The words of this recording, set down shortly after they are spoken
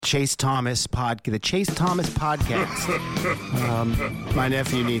Chase Thomas podcast. My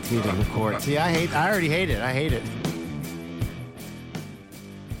nephew needs me to record. See, I already hate it. I hate it.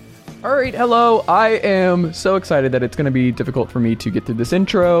 All right, hello. I am so excited that it's going to be difficult for me to get through this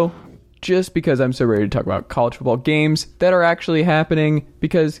intro just because I'm so ready to talk about college football games that are actually happening.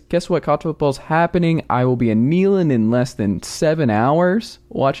 Because guess what? College football's happening. I will be in Noland in less than 7 hours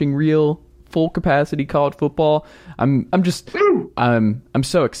watching real full capacity college football. I'm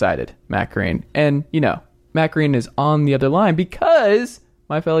so excited, Matt Green. And, you know, Matt Green is on the other line because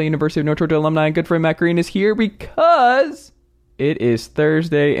my fellow University of North Georgia alumni and good friend Matt Green is here because it is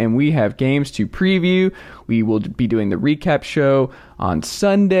Thursday and we have games to preview. We will be doing the recap show on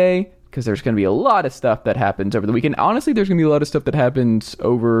Sunday because there's going to be a lot of stuff that happens over the weekend. Honestly, there's going to be a lot of stuff that happens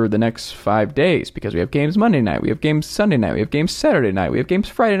over the next 5 days because we have games Monday night, we have games Sunday night, we have games Saturday night, we have games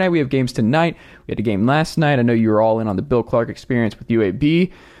Friday night, we have games tonight. We had a game last night. I know you were all in on the Bill Clark experience with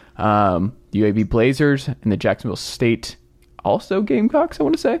UAB, the UAB Blazers, and the Jacksonville State also Gamecocks, I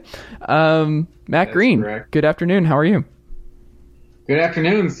want to say. Matt That's Green, correct. Good afternoon. How are you? Good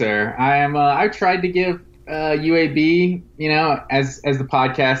afternoon, sir. I tried to give UAB, you know, as the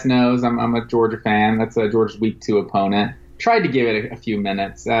podcast knows, I'm a Georgia fan. That's a Georgia's week 2 opponent. Tried to give it a few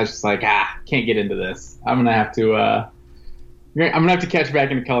minutes. I was just like, can't get into this. I'm gonna have to catch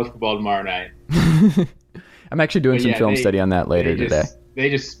back into college football tomorrow night. I'm actually doing some film study on that later today. They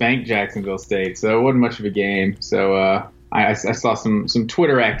just spanked Jacksonville State, so it wasn't much of a game. So I saw some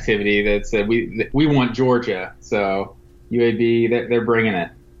Twitter activity that said we want Georgia. So UAB, they're bringing it.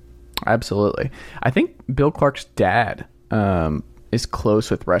 Absolutely. I think Bill Clark's dad is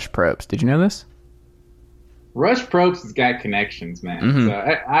close with Rush Probst. Did you know this? Rush Probst has got connections, man. Mm-hmm.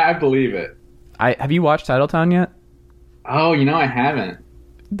 So I believe it. Have you watched Titletown yet? Oh, you know, I haven't.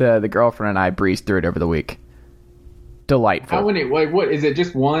 The girlfriend and I breezed through it over the week. Delightful. How many? Like, what is it?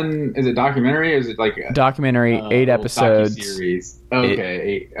 Just one? Is it documentary or is it like a documentary? 8 episodes. Series. Okay,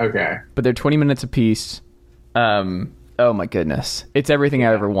 8. Okay. But they're 20 minutes apiece. Oh my goodness. It's everything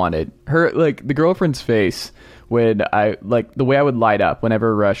I ever wanted. Her, like, the girlfriend's face when I, like, the way I would light up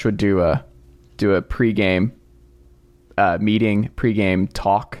whenever Rush would do a pregame meeting, pregame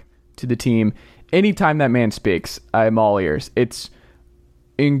talk to the team. Anytime that man speaks, I'm all ears. It's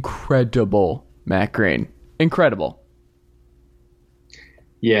incredible, Matt Green. Incredible.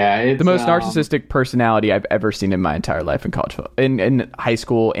 Yeah, it's the most narcissistic personality I've ever seen in my entire life in college football, in high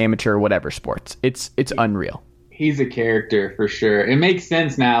school, amateur, whatever sports. It's unreal. He's a character for sure. It makes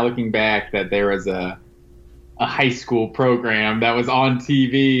sense now looking back that there was a high school program that was on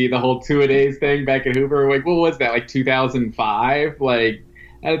TV, the whole 2-a-days thing back in Hoover. Like, what was that? Like 2005? Like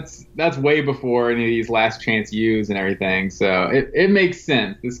that's way before any of these last chance U's and everything. So it makes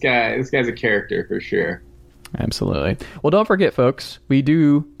sense. This guy's a character for sure. Absolutely. Well, don't forget, folks, we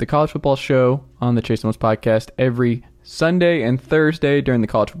do the college football show on the Chase Thomas podcast every Sunday and Thursday during the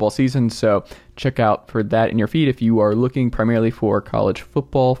college football season, so check out for that in your feed. If you are looking primarily for college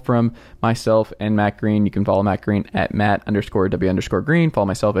football from myself and Matt Green, you can follow Matt Green at Matt_W_Green. Follow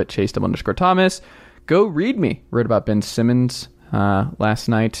myself at Chase_Thomas. Go read me. Wrote about Ben Simmons last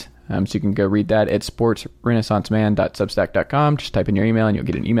night, so you can go read that at sportsrenaissanceman.substack.com. Just type in your email and you'll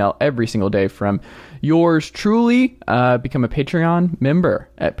get an email every single day from yours truly. Become a Patreon member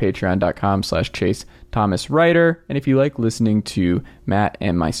at patreon.com/Chase Thomas Writer. And if you like listening to Matt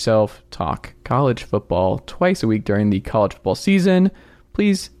and myself talk college football twice a week during the college football season,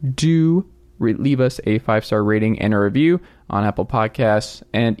 please do leave us a 5-star rating and a review on Apple Podcasts,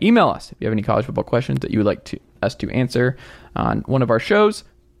 and email us if you have any college football questions that you would like us to answer on one of our shows.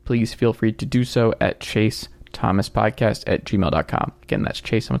 Please feel free to do so at chasethomaspodcast@gmail.com. Again, that's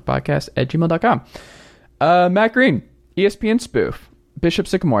chasethomaspodcast@gmail.com. Matt Green, ESPN spoof, Bishop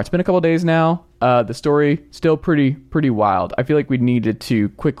Sycamore. It's been a couple days now. The story still pretty wild. I feel like we needed to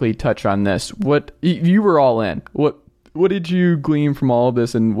quickly touch on this. What you were all in. What did you glean from all of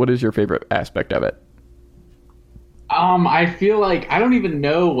this, and what is your favorite aspect of it? I feel like I don't even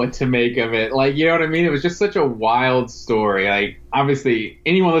know what to make of it. Like, you know what I mean? It was just such a wild story. Like, obviously,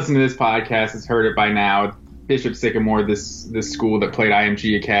 anyone listening to this podcast has heard it by now. Bishop Sycamore, this school that played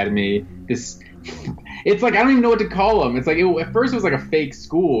IMG Academy. It's like, I don't even know what to call them. It's like, at first it was like a fake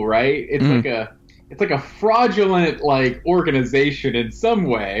school, right? It's like a fraudulent, like, organization in some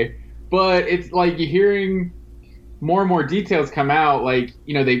way. But it's like you're hearing more and more details come out. Like,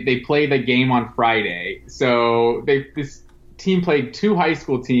 you know, they played the game on Friday. So this team played 2 high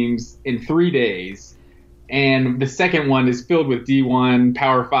school teams in 3 days. And the second one is filled with D1,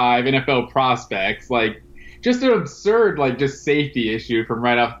 Power 5, NFL prospects. Like, just an absurd, like, just safety issue from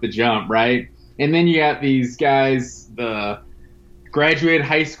right off the jump, right? And then you got these guys, the graduated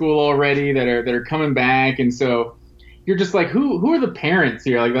high school already that are coming back, and so you're just like, who are the parents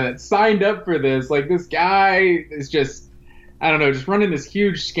here like that signed up for this? Like, this guy is just, I don't know, just running this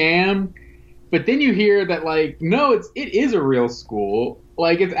huge scam. But then you hear that, like, no, it is a real school.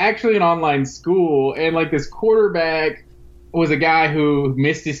 Like, it's actually an online school, and like this quarterback was a guy who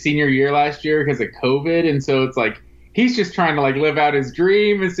missed his senior year last year because of COVID, and so it's like he's just trying to like live out his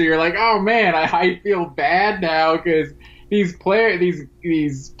dream, and so you're like, oh man, I feel bad now because these players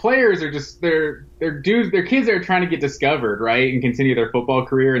are just they're kids that are trying to get discovered, right, and continue their football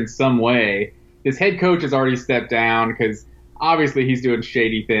career in some way. This head coach has already stepped down because obviously he's doing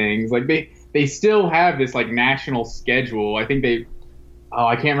shady things. Like they still have this like national schedule. I think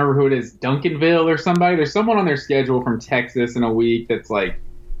I can't remember who it is, Duncanville or somebody. There's someone on their schedule from Texas in a week that's like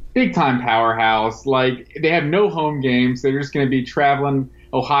big time powerhouse. Like, they have no home games. They're just going to be traveling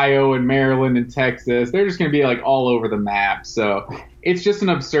Ohio and Maryland and Texas. They're just going to be like all over the map. So it's just an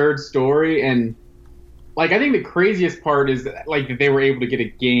absurd story. And like, I think the craziest part is like that they were able to get a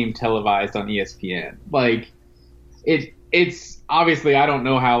game televised on ESPN. Like, it's obviously, I don't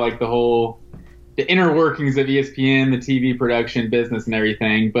know how like the inner workings of ESPN, the TV production business and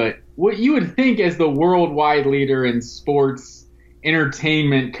everything, but what you would think as the worldwide leader in sports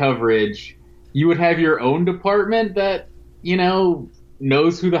entertainment coverage, you would have your own department that, you know,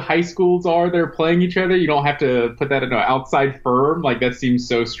 knows who the high schools are that are playing each other. You don't have to put that in an outside firm. Like, that seems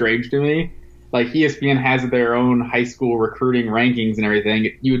so strange to me. Like, ESPN has their own high school recruiting rankings and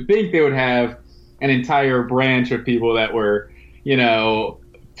everything. You would think they would have an entire branch of people that were, you know,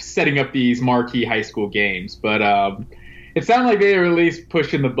 setting up these marquee high school games, but it sounded like they were at least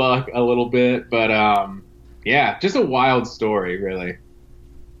pushing the buck a little bit. But yeah, just a wild story, really.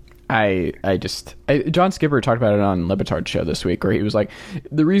 John Skipper talked about it on Lebitard's show this week, where he was like,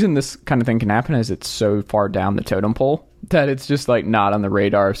 the reason this kind of thing can happen is it's so far down the totem pole that it's just like not on the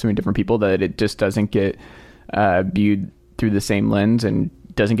radar of so many different people that it just doesn't get viewed through the same lens and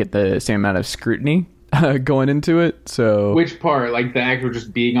doesn't get the same amount of scrutiny going into it. So which part, like the actual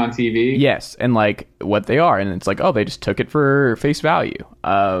just being on TV? Yes, and like what they are, and it's like, oh, they just took it for face value.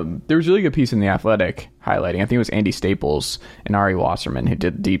 There was a really good piece in The Athletic highlighting, I think it was Andy Staples and Ari Wasserman who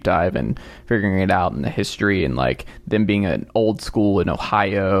did the deep dive and figuring it out and the history and like them being an old school in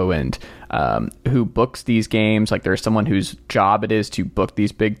Ohio and who books these games. Like, there's someone whose job it is to book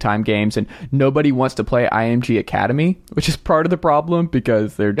these big time games, and nobody wants to play IMG Academy, which is part of the problem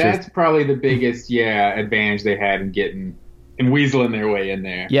because that's probably the biggest advantage they had in getting and weaseling their way in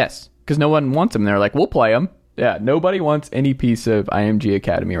there. Yes, because no one wants them. They're like, we'll play them. Yeah, nobody wants any piece of IMG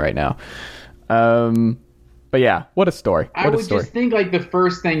Academy right now. But yeah, what a story. I would just think like the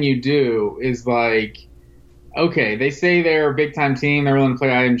first thing you do is like, okay, they say they're a big time team, they're willing to play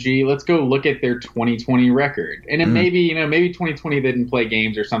IMG. Let's go look at their 2020 record. And then maybe 2020 they didn't play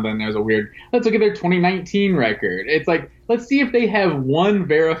games or something. There was a weird, let's look at their 2019 record. It's like, let's see if they have one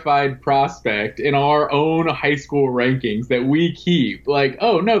verified prospect in our own high school rankings that we keep. Like,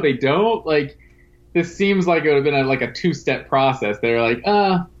 oh no, they don't. Like, this seems like it would have been a two-step process. They're like,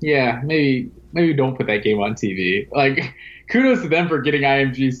 yeah, maybe don't put that game on TV. Like, kudos to them for getting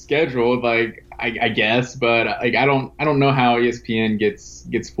IMG scheduled. Like, I guess, but like I don't know how ESPN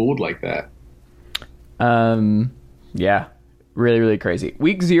gets fooled like that. Yeah, really, really crazy.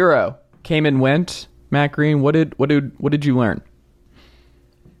 Week 0 came and went. Matt Green, what did you learn?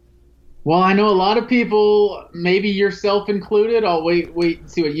 Well, I know a lot of people, maybe yourself included, I'll wait and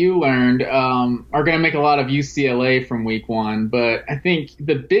see what you learned, are going to make a lot of UCLA from week 1. But I think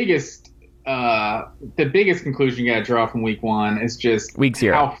the biggest conclusion you got to draw from week 1 is just week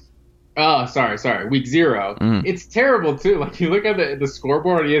 0. Week 0. It's terrible too. Like, you look at the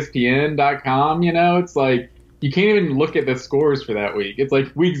scoreboard on ESPN.com, it's like you can't even look at the scores for that week. It's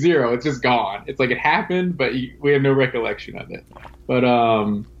like week 0, it's just gone. It's like it happened, but we have no recollection of it.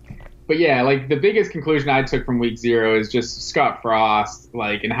 But yeah, like the biggest conclusion I took from week 0 is just Scott Frost,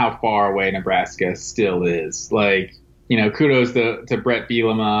 like, and how far away Nebraska still is. Like, kudos to Brett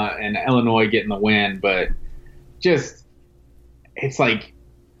Bielema and Illinois getting the win, but just, it's like,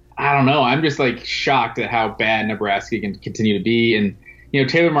 I don't know. I'm just like shocked at how bad Nebraska can continue to be. And,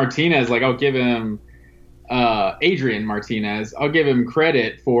 Taylor Martinez, like, I'll give him, Adrian Martinez, I'll give him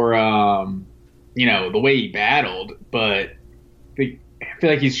credit for, the way he battled, but I feel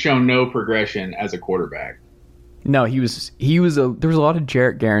like he's shown no progression as a quarterback. No, there was a lot of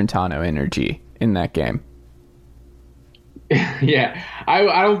Jarrett Garantano energy in that game. Yeah,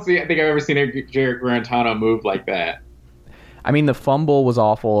 I think I've ever seen a Jarrett Garantano move like that. I mean, the fumble was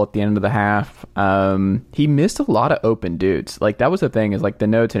awful at the end of the half. He missed a lot of open dudes. Like, that was the thing, is like the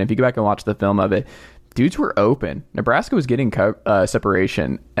notes, and if you go back and watch the film of it, dudes were open. Nebraska was getting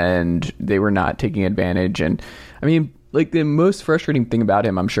separation, and they were not taking advantage. And I mean, like, the most frustrating thing about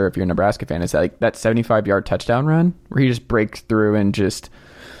him, I'm sure if you're a Nebraska fan, is that, like, that 75-yard touchdown run where he just breaks through and just,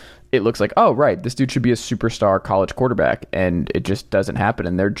 it looks like, oh, right, this dude should be a superstar college quarterback, and it just doesn't happen.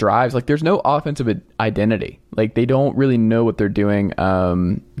 And their drives, like, there's no offensive identity. Like, they don't really know what they're doing.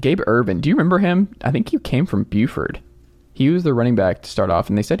 Gabe Ervin, do you remember him? I think he came from Buford. He was the running back to start off,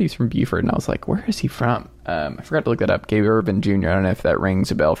 and they said he's from Buford, and I was like, where is he from? I forgot to look that up. Gabe Ervin Jr. I don't know if that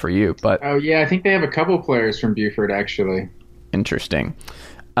rings a bell for you, but oh yeah, I think they have a couple players from Buford actually. Interesting.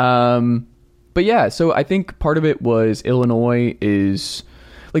 But yeah, so I think part of it was Illinois is,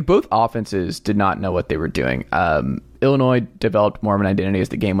 like, both offenses did not know what they were doing. Illinois developed more of an identity as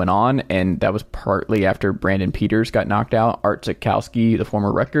the game went on, and that was partly after Brandon Peters got knocked out. Art Zakowski, the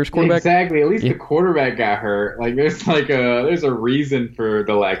former Rutgers quarterback. Exactly. At least the quarterback got hurt. Like, there's a reason for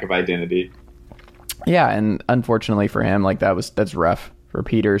the lack of identity. Yeah, and unfortunately for him, like, that's rough for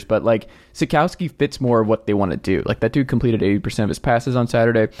Peters. But, like, Zakowski fits more of what they want to do. Like, that dude completed 80% of his passes on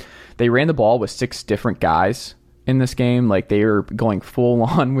Saturday. They ran the ball with 6 different guys in this game. Like, they were going full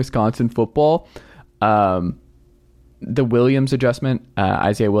on Wisconsin football. The Williams adjustment,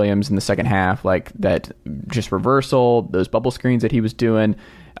 Isaiah Williams in the second half, like, that just reversal, those bubble screens that he was doing.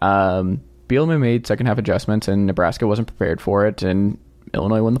 Bielema made second half adjustments, and Nebraska wasn't prepared for it, and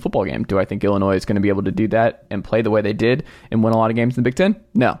Illinois won the football game. Do I think Illinois is going to be able to do that and play the way they did and win a lot of games in the Big Ten?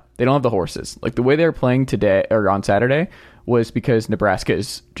 No, they don't have the horses. Like, the way they're playing today or on Saturday was because Nebraska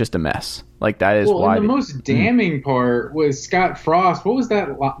is just a mess. Like, that is why. And the most damning part was Scott Frost. What was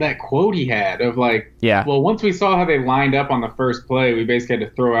that quote he had of, like, yeah, well, once we saw how they lined up on the first play, we basically had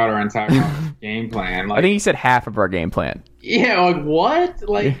to throw out our entire game plan. Like, I think he said half of our game plan. Yeah, like, what?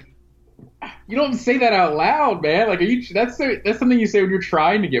 Like, you don't say that out loud, man. Like, that's something you say when you're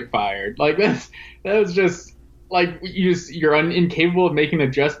trying to get fired. Like, that was just, like, you're incapable of making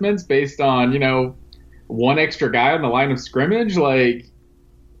adjustments based on, one extra guy on the line of scrimmage. Like,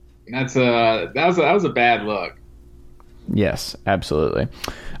 that was a bad look. Yes, absolutely.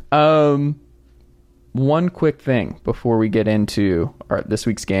 One quick thing before we get into this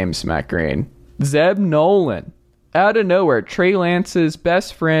week's game, Smack Green. Zeb Noland, out of nowhere, Trey Lance's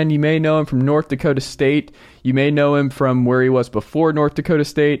best friend. You may know him from North Dakota State. You may know him from where he was before North Dakota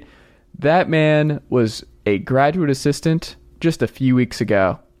State. That man was a graduate assistant just a few weeks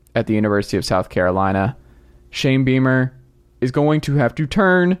ago at the University of South Carolina. Shane Beamer is going to have to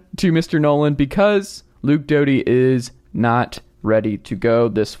turn to Mr. Noland because Luke Doty is not ready to go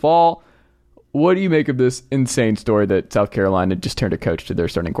this fall. What do you make of this insane story that South Carolina just turned a coach to their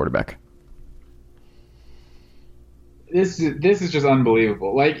starting quarterback? This is just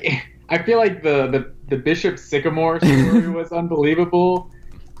unbelievable. Like, I feel like the Bishop Sycamore story was unbelievable.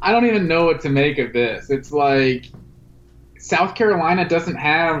 I don't even know what to make of this. It's like South Carolina doesn't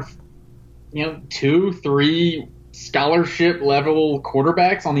have 2-3 scholarship level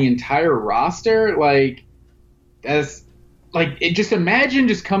quarterbacks on the entire roster. Like, just imagine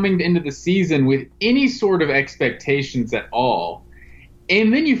just coming into the season with any sort of expectations at all.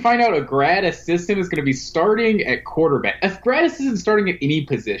 And then you find out a grad assistant is going to be starting at quarterback. A grad assistant starting at any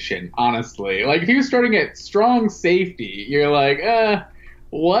position, honestly. Like, if he was starting at strong safety, you're like,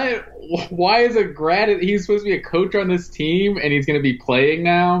 what? Why is a grad? He's supposed to be a coach on this team, and he's going to be playing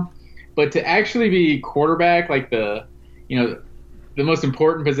now. But to actually be quarterback, like the most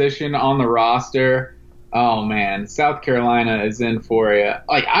important position on the roster, oh man, South Carolina is in for you.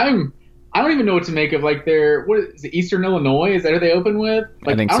 Like, I don't even know what to make of, like, what is it, Eastern Illinois? Is that who they open with?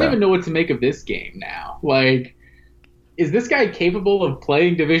 Like, I don't even know what to make of this game now. Like, is this guy capable of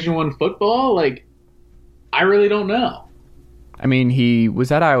playing Division I football? Like, I really don't know. I mean, he was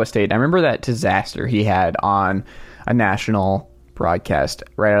at Iowa State. I remember that disaster he had on a national broadcast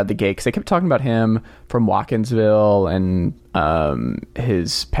right out of the gate because they kept talking about him from Watkinsville and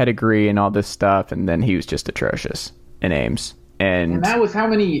his pedigree and all this stuff, and then he was just atrocious in Ames. And that was how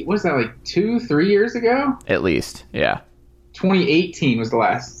many? Was that, like 2-3 years ago? At least, yeah. 2018 was the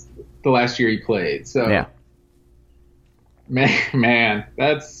last year he played. So yeah, man,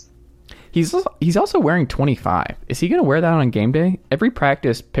 that's. He's also wearing 25. Is he going to wear that on game day? Every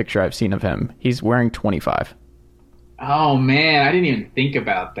practice picture I've seen of him, he's wearing 25. Oh man, I didn't even think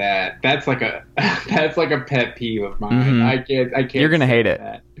about that. That's like a pet peeve of mine. Mm-hmm. I can't. You're gonna hate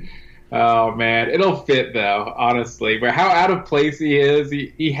that. Oh man, it'll fit though, honestly. But how out of place he is,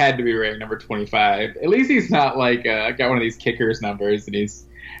 he had to be wearing number 25. At least he's not like got one of these kickers numbers, and he's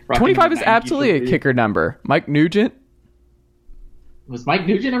 25 is absolutely a kicker number. Mike Nugent. Was Mike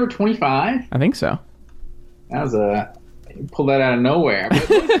Nugent number 25? I think so. That was pull that out of nowhere. But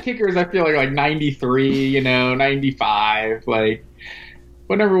most kickers, I feel like 93, 95. Like,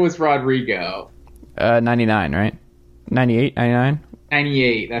 what number was Rodrigo? 99, right? 98, 99?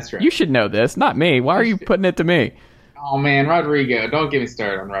 98, that's right. You should know this, not me. Why are you putting it to me? Oh, man, Rodrigo. Don't get me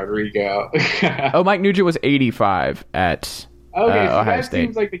started on Rodrigo. Oh, Mike Nugent was 85 at Ohio that State.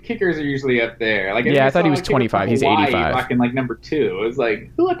 Seems like the kickers are usually up there. Like, I thought he was 25. He's 85. Rocking like number 2. It was like,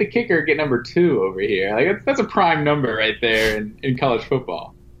 who let the kicker get number 2 over here? Like, that's a prime number right there in college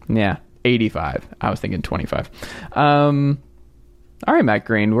football. Yeah, 85. I was thinking 25. All right, Matt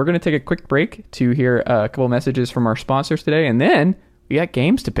Green, we're going to take a quick break to hear a couple messages from our sponsors today, and then we got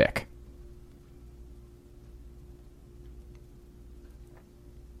games to pick.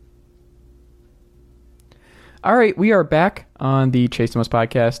 All right, we are back on the Chase Thomas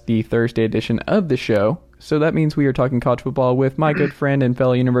podcast, the Thursday edition of the show. So that means we are talking college football with my good friend and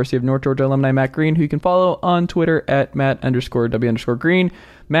fellow University of North Georgia alumni, Matt Green, who you can follow on Twitter at Matt_W_Green.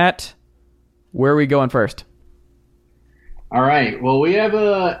 Matt, where are we going first? All right. Well, we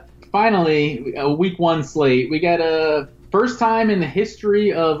have finally a week 1 slate. We got a first time in the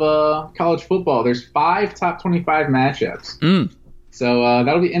history of college football. There's 5 top 25 matchups. So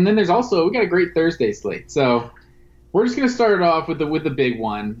that'll be, and then we got a great Thursday slate. So we're just gonna start it off with the big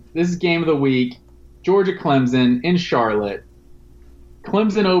one. This is game of the week: Georgia Clemson in Charlotte.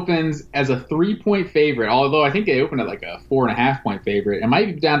 Clemson opens as a 3-point favorite, although I think they opened at like a 4.5-point favorite. It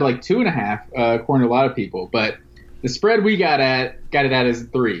might be down to like 2.5, according to a lot of people. But the spread we got it at as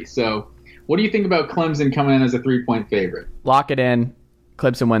 3. So what do you think about Clemson coming in as a 3-point favorite? Lock it in.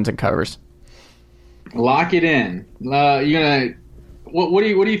 Clemson wins and covers. Lock it in. What do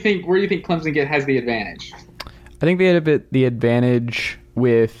you think? Where do you think Clemson has the advantage? I think they had the advantage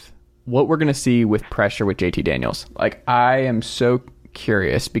with what we're going to see with pressure with JT Daniels. Like, I am so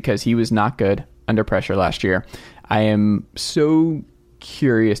curious because he was not good under pressure last year. I am so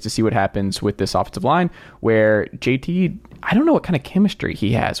curious to see what happens with this offensive line where JT, I don't know what kind of chemistry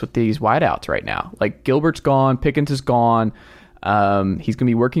he has with these wideouts right now. Like, Gilbert's gone, Pickens is gone. He's going to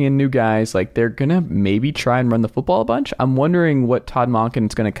be working in new guys. Like, they're going to maybe try and run the football a bunch. I'm wondering what Todd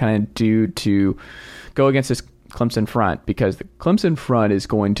Monken's going to kind of do to go against this Clemson front, because the Clemson front is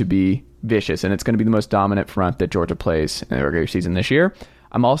going to be vicious, and it's going to be the most dominant front that Georgia plays in the regular season this year.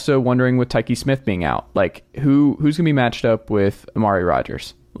 I'm also wondering with Tyke Smith being out, like, who's going to be matched up with Amari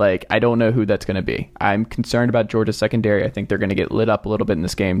Rodgers? Like, I don't know who that's going to be. I'm concerned about Georgia's secondary. I think they're going to get lit up a little bit in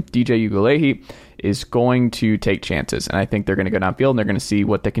this game. DJ Uiagalelei is going to take chances, and I think they're going to go downfield, and they're going to see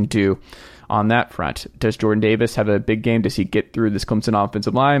what they can do on that front. Does Jordan Davis have a big game? Does he get through this Clemson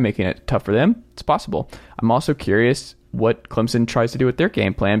offensive line, making it tough for them? It's possible. I'm also curious what Clemson tries to do with their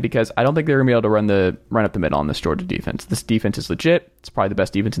game plan, because I don't think they're going to be able to run up the middle on this Georgia defense. This defense is legit. It's probably the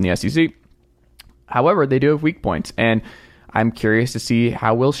best defense in the SEC. However, they do have weak points, and I'm curious to see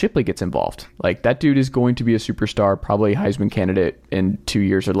how Will Shipley gets involved. Like, that dude is going to be a superstar, probably Heisman candidate in 2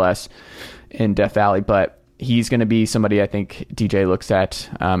 years or less in Death Valley, but he's going to be somebody I think DJ looks at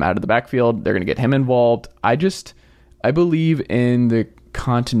out of the backfield. They're going to get him involved. I believe in the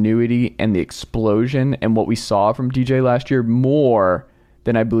continuity and the explosion and what we saw from DJ last year more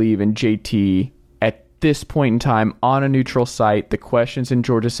than I believe in JT at this point in time on a neutral site. The questions in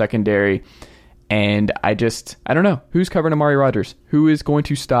Georgia secondary, and I don't know who's covering Amari Rodgers. Who is going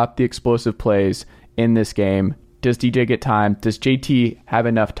to stop the explosive plays in this game? Does DJ get time? Does JT have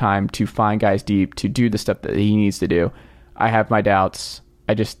enough time to find guys deep to do the stuff that he needs to do? I have my doubts.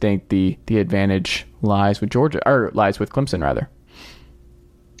 I just think the advantage lies with Georgia, or lies with Clemson rather.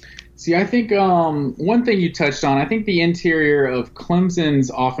 See, I think one thing you touched on, I think the interior of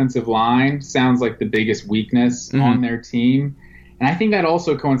Clemson's offensive line sounds like the biggest weakness on their team. And I think that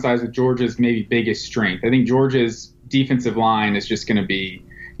also coincides with Georgia's maybe biggest strength. I think Georgia's defensive line is just going to be,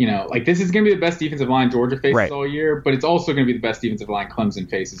 this is going to be the best defensive line Georgia faces all year, but it's also going to be the best defensive line Clemson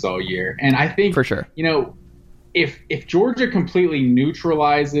faces all year. And I think, for sure, if Georgia completely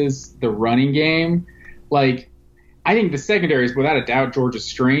neutralizes the running game, I think the secondary is without a doubt Georgia's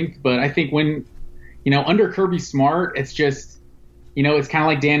strength. But I think when, under Kirby Smart, it's just, it's kind of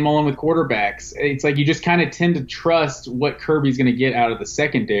like Dan Mullen with quarterbacks. It's like you just kind of tend to trust what Kirby's going to get out of the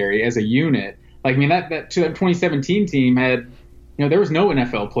secondary as a unit. That 2017 team had, there was no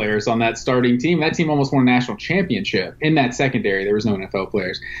NFL players on that starting team. That team almost won a national championship. In that secondary, there was no NFL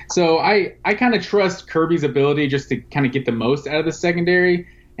players. So I kind of trust Kirby's ability just to kind of get the most out of the secondary.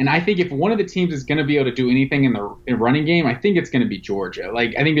 And I think if one of the teams is going to be able to do anything in the running game, I think it's going to be Georgia.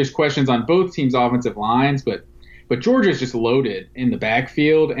 I think there's questions on both teams' offensive lines, but Georgia is just loaded in the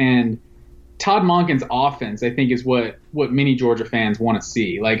backfield. And Todd Monken's offense, I think, is what many Georgia fans want to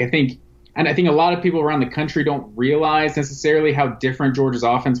see. I think and I think a lot of people around the country don't realize necessarily how different Georgia's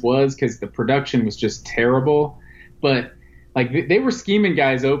offense was because the production was just terrible. But like they were scheming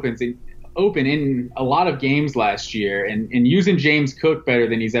guys open in a lot of games last year and using James Cook better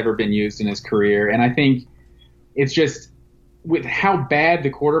than he's ever been used in his career. And I think it's just with how bad the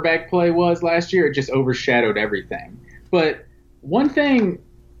quarterback play was last year, it just overshadowed everything. But one thing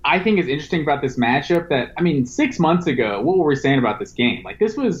I think is interesting about this matchup that, I mean, 6 months ago, what were we saying about this game? Like,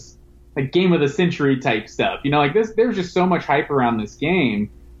 this was like game of the century type stuff. You know, like there's just so much hype around this game.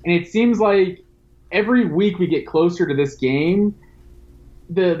 And it seems like every week we get closer to this game,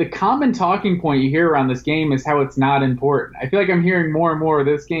 the common talking point you hear around this game is how it's not important. I feel like I'm hearing more and more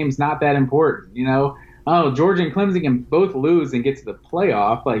this game's not that important, you know? Oh, Georgia and Clemson can both lose and get to the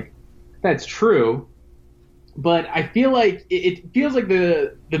playoff. Like, that's true. But I feel like it feels like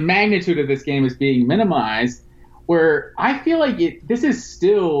the magnitude of this game is being minimized, where I feel like this is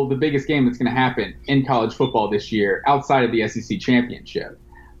still the biggest game that's going to happen in college football this year outside of the SEC championship.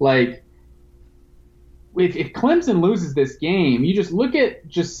 Like, if Clemson loses this game, you just look at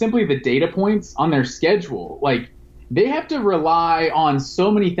just simply the data points on their schedule. Like, they have to rely on so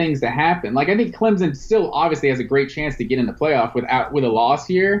many things to happen. Like, I think Clemson still obviously has a great chance to get in the playoff with a loss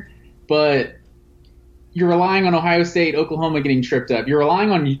here, but you're relying on Ohio State, Oklahoma getting tripped up. You're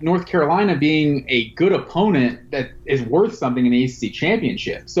relying on North Carolina being a good opponent that is worth something in the ACC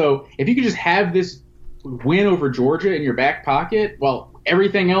championship. So if you could just have this win over Georgia in your back pocket, well,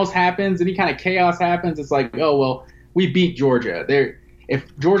 everything else happens, any kind of chaos happens. It's like, oh, well, we beat Georgia.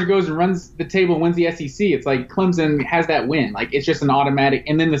 If Georgia goes and runs the table and wins the SEC, it's like Clemson has that win. Like, it's just an automatic.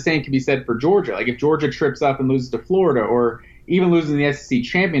 And then the same can be said for Georgia. Like, if Georgia trips up and loses to Florida or even loses the SEC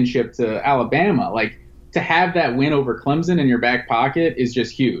championship to Alabama, like, to have that win over Clemson in your back pocket is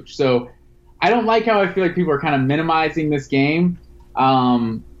just huge. So I don't like how I feel like people are kind of minimizing this game.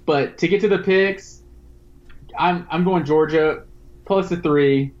 But to get to the picks, I'm going Georgia plus the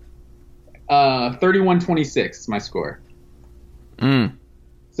 3. 31-26 is my score.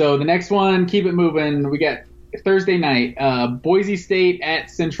 So the next one, keep it moving. We got Thursday night, Boise State at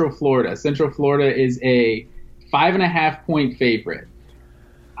Central Florida. Central Florida is a 5.5-point favorite.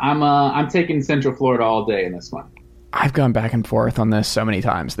 I'm taking Central Florida all day in this one. I've gone back and forth on this so many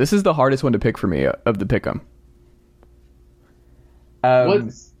times. This is the hardest one to pick for me of the pick'em.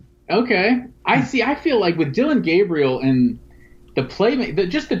 Okay. I feel like with Dylan Gabriel and the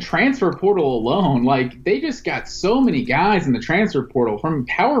just the transfer portal alone, like they just got so many guys in the transfer portal from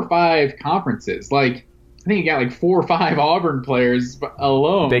Power 5 conferences. Like, I think you got like 4 or 5 Auburn players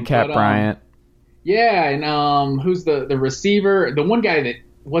alone. Big Cat Bryant. Yeah, and who's the receiver? The one guy that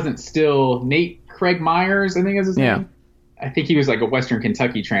wasn't still Nate Craig Myers, I think is his name. I think he was like a Western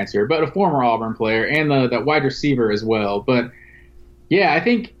Kentucky transfer, but a former Auburn player, and that wide receiver as well. But yeah, I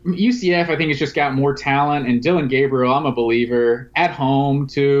think UCF, it's just got more talent, and Dylan Gabriel, I'm a believer at home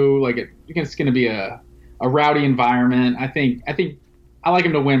too. Like it's going to be a rowdy environment. I think I like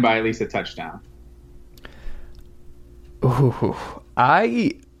him to win by at least a touchdown. Ooh,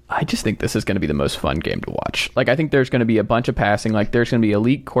 I just think this is going to be the most fun game to watch. Like, I think there's going to be a bunch of passing. Like, there's going to be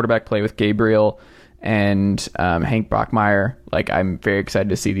elite quarterback play with Gabriel and Hank Brockmeyer. Like, I'm very excited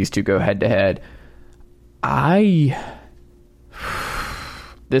to see these two go head to head.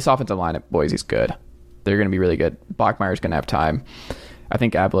 This offensive line at Boise's good. They're going to be really good. Brockmeyer's going to have time. I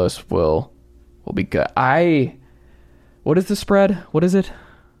think Avalos will be good. What is the spread? What is it?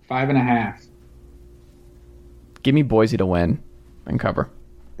 5.5. Give me Boise to win and cover.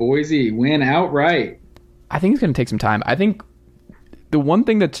 Boise win outright. I think it's going to take some time. I think the one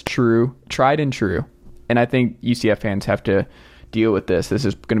thing that's true, tried and true, and I think UCF fans have to deal with this. This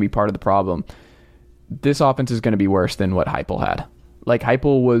is going to be part of the problem. This offense is going to be worse than what Heupel had. Like,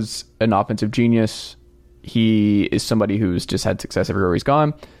 Heupel was an offensive genius. He is somebody who's just had success everywhere he's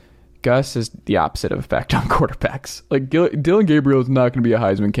gone. Gus is the opposite of effect on quarterbacks. Like, Dylan Gabriel is not going to be a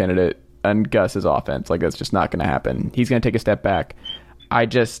Heisman candidate on Gus's offense. Like, that's just not going to happen. He's going to take a step back. I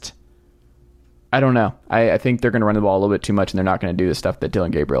don't know. I think they're going to run the ball a little bit too much, and they're not going to do the stuff that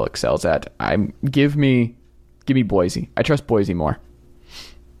Dylan Gabriel excels at. Give me Boise. I trust Boise more.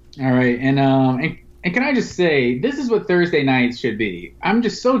 All right, and can I just say, this is what Thursday nights should be. I'm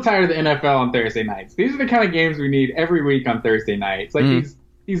just so tired of the NFL on Thursday nights. These are the kind of games we need every week on Thursday nights. Like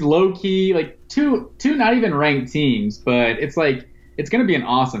these low key, like two not even ranked teams, but it's like it's going to be an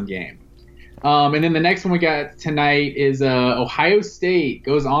awesome game. And then the next one we got tonight is Ohio State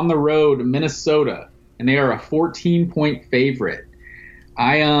goes on the road to Minnesota, and they are a 14-point favorite.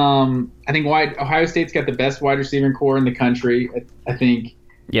 I think Ohio State's got the best wide receiving core in the country. I think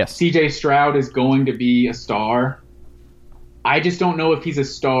yes, C.J. Stroud is going to be a star. I just don't know if he's a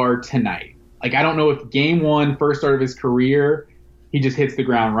star tonight. Like, I don't know if game one, first start of his career, he just hits the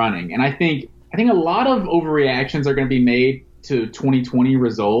ground running. And I think a lot of overreactions are going to be made to 2020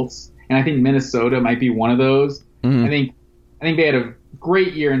 results, and I think Minnesota might be one of those. I think they had a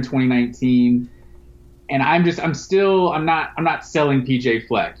great year in 2019, and I'm not selling PJ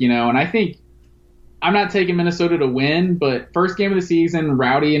Fleck, and I think I'm not taking Minnesota to win, but first game of the season,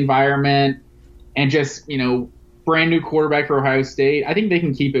 rowdy environment, and just, brand new quarterback for Ohio State, I think they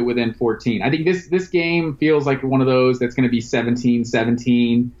can keep it within 14. I think this game feels like one of those that's going to be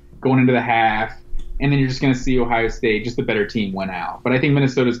 17-17 going into the half, and then you're just going to see Ohio State, just the better team, win out. But I think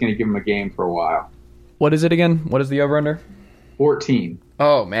Minnesota's going to give them a game for a while. What is it again? What is the over-under? 14.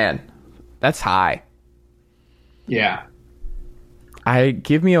 Oh, man. That's high. Yeah. I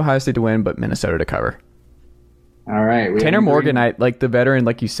give me Ohio State to win, but Minnesota to cover. All right. Tanner Morgan, the veteran,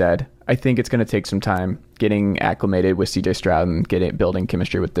 like you said, I think it's going to take some time getting acclimated with CJ Stroud and building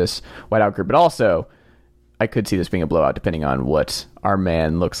chemistry with this wideout group. But also, I could see this being a blowout depending on what our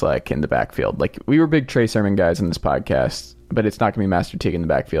man looks like in the backfield. Like, we were big Trey Sermon guys in this podcast, but it's not going to be Master Teague in the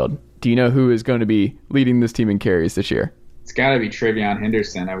backfield. Do you know who is going to be leading this team in carries this year? It's got to be Travion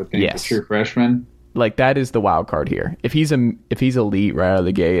Henderson, I would think, yes. The true freshman. Like, that is the wild card here. If he's elite right out of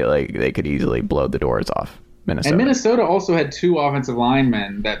the gate, like, they could easily blow the doors off Minnesota. And Minnesota also had 2 offensive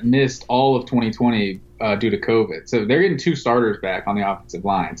linemen that missed all of 2020 due to COVID. So they're getting 2 starters back on the offensive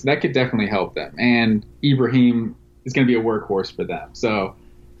line. So that could definitely help them. And Ibrahim is going to be a workhorse for them. So,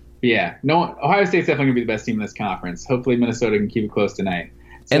 yeah, Ohio State's definitely going to be the best team in this conference. Hopefully Minnesota can keep it close tonight.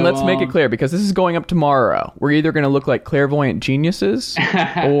 And let's make it clear, because this is going up tomorrow. We're either going to look like clairvoyant geniuses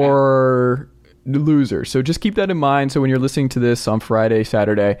or losers. So just keep that in mind. So when you're listening to this on Friday,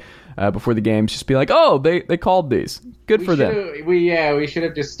 Saturday, before the games, just be like, oh, they called these. Good for them. We should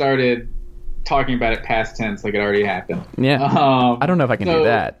have just started talking about it past tense like it already happened. Yeah. I don't know if I can do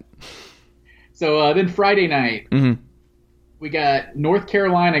that. So then Friday night, we got North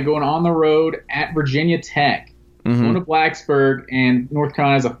Carolina going on the road at Virginia Tech. Going to Blacksburg, and North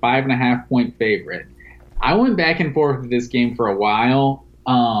Carolina's a 5.5-point favorite. I went back and forth with this game for a while.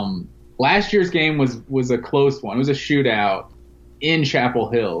 Last year's game was a close one. It was a shootout in Chapel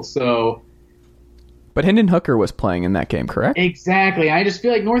Hill. But Hendon Hooker was playing in that game, correct? Exactly. I just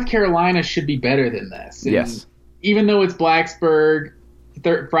feel like North Carolina should be better than this. And yes. Even though it's Blacksburg,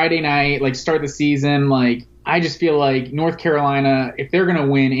 Friday night, like, start the season, like, I just feel like North Carolina, if they're going to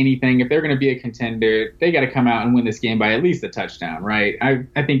win anything, if they're going to be a contender, they got to come out and win this game by at least a touchdown, right? I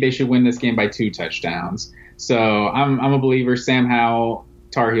think they should win this game by 2 touchdowns. So I'm a believer. Sam Howell,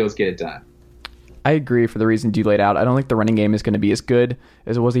 Tar Heels get it done. I agree for the reasons you laid out. I don't think the running game is going to be as good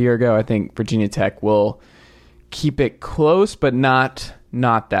as it was a year ago. I think Virginia Tech will keep it close, but not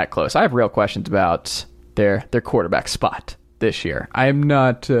that close. I have real questions about their quarterback spot this year. I am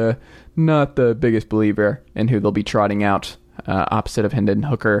not the biggest believer in who they'll be trotting out opposite of Hendon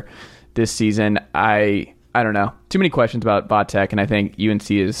Hooker this season. I don't know. Too many questions about Vatech, and I think UNC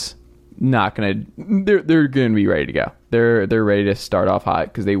is not going to. They're going to be ready to go. They're ready to start off hot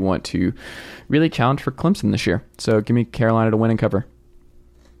because they want to really challenge for Clemson this year. So give me Carolina to win and cover.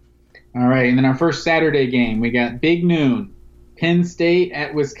 All right, and then our first Saturday game, we got big noon, Penn State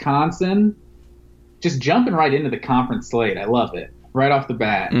at Wisconsin. Just jumping right into the conference slate. I love it. Right off the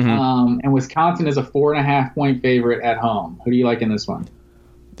bat. And Wisconsin is a 4.5-point favorite at home. Who do you like in this one?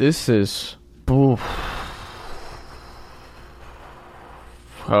 This is... Oof.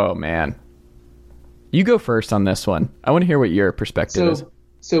 Oh, man. You go first on this one. I want to hear what your perspective is.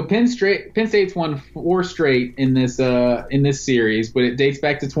 So Penn State's won 4 straight in this series, but it dates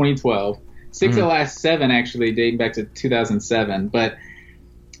back to 2012. 6 of the last 7 actually dating back to 2007. But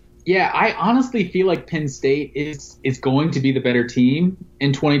yeah, I honestly feel like Penn State is going to be the better team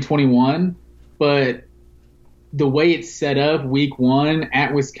in 2021, but the way it's set up week 1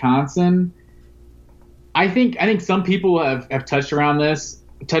 at Wisconsin, I think some people have touched on this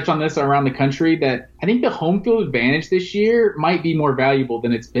around the country, that I think the home field advantage this year might be more valuable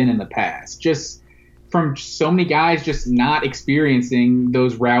than it's been in the past, just from so many guys just not experiencing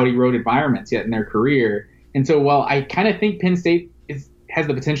those rowdy road environments yet in their career. And so while I kind of think Penn State has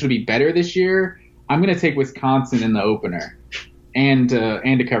the potential to be better this year, I'm going to take Wisconsin in the opener and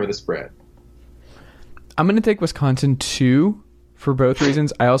to cover the spread. I'm going to take Wisconsin too for both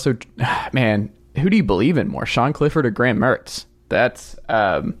reasons. I also, man, who do you believe in more, Sean Clifford or Graham Mertz? That's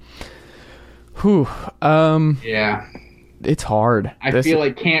yeah, it's hard. I feel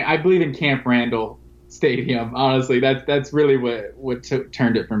like I believe in Camp Randall Stadium. Honestly, that's really what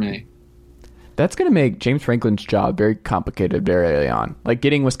turned it for me. That's going to make James Franklin's job very complicated very early on. Like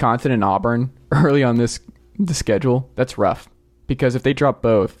getting Wisconsin and Auburn early on the schedule, that's rough. because if they drop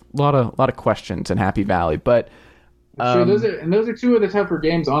both, a lot of questions in Happy Valley. But so those are two of the tougher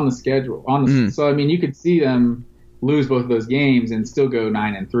games on the schedule. So I mean, you could see them lose both of those games and still go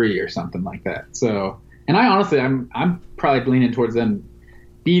 9-3 or something like that. So, and I honestly, I'm probably leaning towards them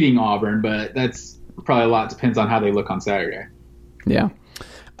beating Auburn, but that's probably a lot depends on how they look on Saturday. Yeah.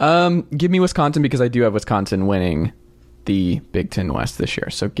 Give me Wisconsin because I do have Wisconsin winning the Big Ten West this year.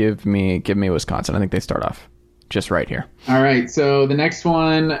 So give me Wisconsin. I think they start off just right here. All right. So the next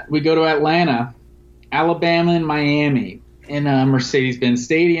one, we go to Atlanta, Alabama, and Miami in Mercedes-Benz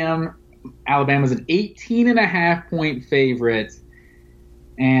Stadium. Alabama's an 18.5-point favorite.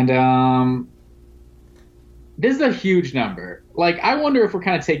 And this is a huge number. Like, I wonder if we're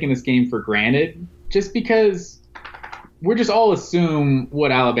kind of taking this game for granted just because we're just all assume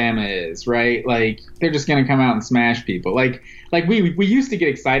what Alabama is, right? Like, they're just going to come out and smash people. Like we used to get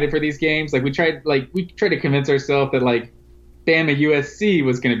excited for these games. Like, we tried to convince ourselves that, like, Bama USC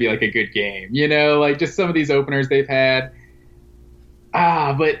was going to be, like, a good game. You know, like, just some of these openers they've had.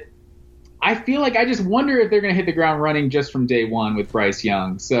 But I feel like I just wonder if they're going to hit the ground running just from day one with Bryce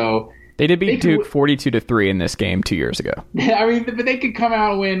Young. So they did beat Duke 42-3 in this game 2 years ago. I mean, but they could come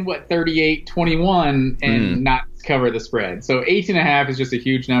out and win 38-21 and not cover the spread. So 18.5 is just a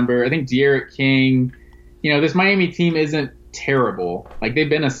huge number. I think De'Aaron King, this Miami team isn't terrible. Like, they've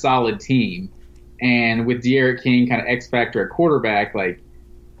been a solid team, and with De'Aaron King kind of X factor at quarterback, like,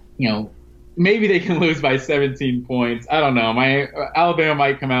 maybe they can lose by 17 points. I don't know. Alabama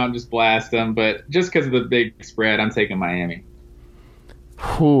might come out and just blast them, but just because of the big spread, I'm taking Miami.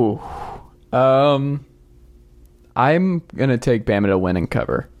 Whew. I'm gonna take Bama to win and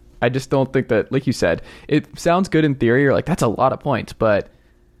cover. I just don't think that, like you said, it sounds good in theory. You're like, that's a lot of points, but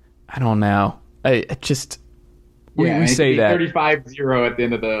I don't know. We say that 35-0 at the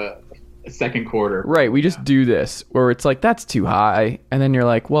end of the second quarter. Right, we just do this where it's like, that's too high, and then you're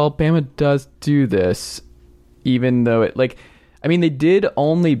like, well, Bama does do this, even though it, like, I mean, they did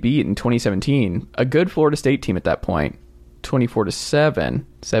only beat in 2017 a good Florida State team at that point,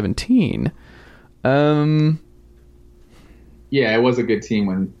 24-17. Yeah, it was a good team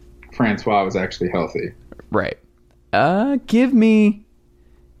when Francois was actually healthy. Right. God,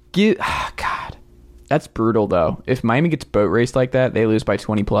 that's brutal though. If Miami gets boat raced like that, they lose by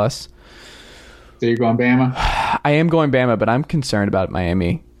 20 plus. So you're going Bama? I am going Bama, but I'm concerned about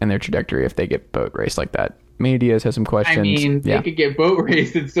Miami and their trajectory if they get boat raced like that. Manny Diaz has some questions. I mean, they could get boat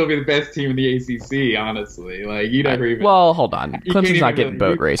raced and still be the best team in the ACC, honestly. Like, you never even... Well, hold on. Clemson's not getting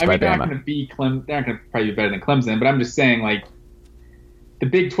boat raced by Bama. They're not going to probably be better than Clemson, but I'm just saying, like, the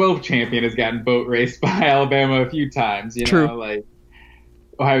Big 12 champion has gotten boat raced by Alabama a few times, True. like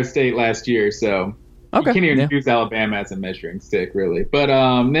Ohio State last year, so... Okay. You can't even use Alabama as a measuring stick, really. But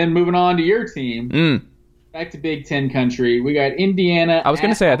then moving on to your team, back to Big Ten country, we got Indiana. I was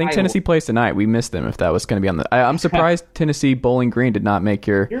going to say, I think Tennessee plays tonight. We missed them if that was going to be on the... I'm surprised Tennessee Bowling Green did not make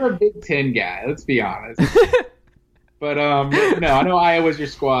your... You're a Big Ten guy, let's be honest. But no, I know Iowa's your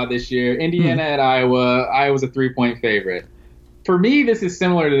squad this year. Indiana at Iowa. Iowa's a 3-point favorite. For me, this is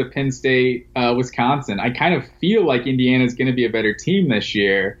similar to the Penn State, Wisconsin. I kind of feel like Indiana's going to be a better team this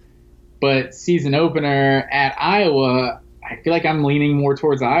year. But season opener at Iowa, I feel like I'm leaning more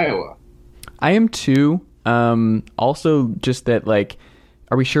towards Iowa. I am too. Also, just that, like,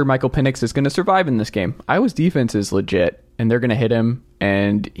 are we sure Michael Penix is going to survive in this game? Iowa's defense is legit, and they're going to hit him.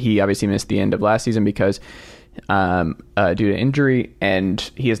 And he obviously missed the end of last season because due to injury, and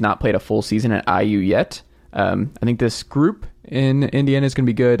he has not played a full season at IU yet. I think this group in Indiana is going to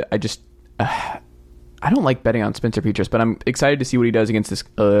be good. I don't like betting on Spencer Petras, but I'm excited to see what he does against this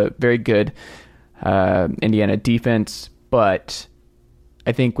very good Indiana defense. But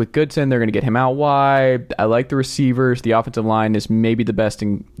I think with Goodson, they're going to get him out wide. I like the receivers. The offensive line is maybe the best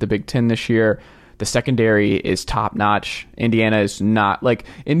in the Big Ten this year. The secondary is top notch. Indiana is not going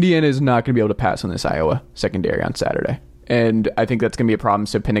to be able to pass on this Iowa secondary on Saturday. And I think that's going to be a problem.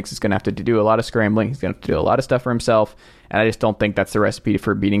 So Penix is going to have to do a lot of scrambling. He's going to have to do a lot of stuff for himself. And I just don't think that's the recipe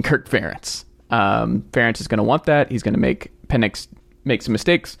for beating Kirk Ferentz. Ferentz is going to want that. He's going to make Penix make some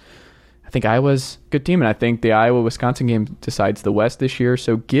mistakes. I think Iowa's a good team, and I think the Iowa-Wisconsin game decides the West this year.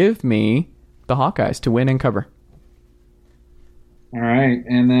 So give me the Hawkeyes to win and cover. All right,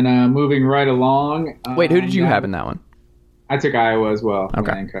 and then moving right along. Wait, who did you have in that one? I took Iowa as well.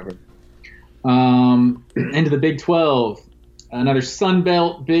 Okay. Win and cover. Into the Big 12. Another Sun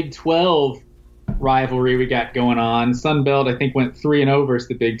Belt Big 12 rivalry we got going on. Sun Belt, I think, went 3-0 versus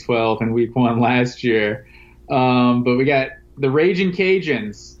the Big 12 in Week 1 last year. But we got the Raging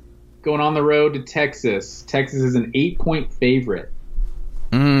Cajuns going on the road to Texas. Texas is an 8-point favorite.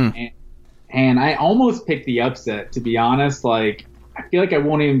 And And I almost picked the upset, to be honest. Like, I feel like I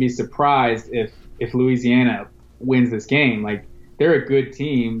won't even be surprised if Louisiana wins this game. Like, they're a good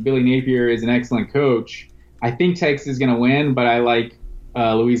team. Billy Napier is an excellent coach. I think Texas is going to win, but I like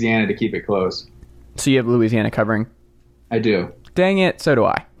Louisiana to keep it close. So you have Louisiana covering? I do. Dang it, so do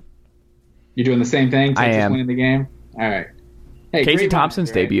I. You're doing the same thing? Texas I am. winning the game? All right. Hey, Casey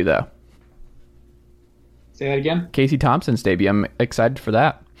Thompson's debut, though. Say that again? Casey Thompson's debut. I'm excited for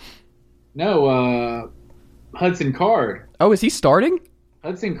that. No, Hudson Card. Oh, is he starting?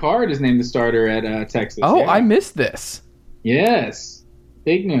 Hudson Card is named the starter at Texas. Oh, yeah. I missed this. Yes.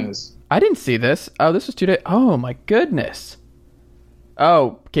 Big news. I didn't see this. Oh, this was 2 days. Oh, my goodness.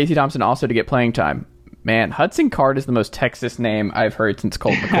 Oh, Casey Thompson also to get playing time. Man, Hudson Card is the most Texas name I've heard since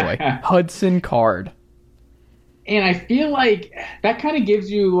Colt McCoy. Hudson Card. And I feel like that kind of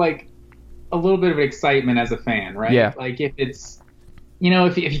gives you, like, a little bit of excitement as a fan, right? Yeah. Like, if it's,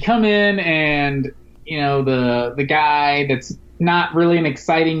 if you come in and, the guy that's not really an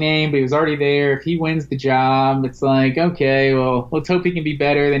exciting name, but he was already there, if he wins the job, it's like, okay, well, let's hope he can be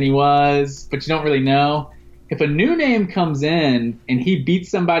better than he was, but you don't really know. If a new name comes in and he beats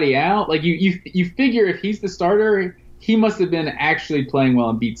somebody out, like you figure if he's the starter, he must have been actually playing well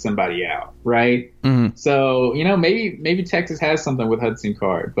and beat somebody out, right? Mm-hmm. So, maybe Texas has something with Hudson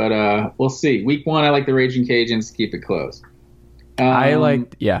Card, but we'll see. Week 1, I like the Raging Cajuns to keep it close.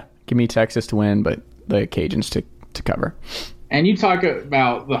 Give me Texas to win, but the Cajuns to cover. And you talk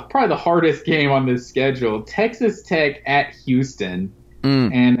about probably the hardest game on this schedule, Texas Tech at Houston.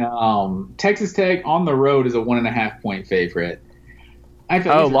 And Texas Tech on the road is a 1.5 point favorite.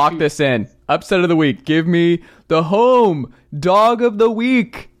 Lock this in. Upset of the week. Give me the home dog of the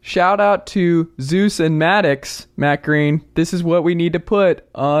week. Shout out to Zeus and Maddox, Matt Green. This is what we need to put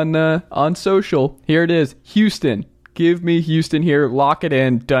on social. Here it is. Houston. Give me Houston here. Lock it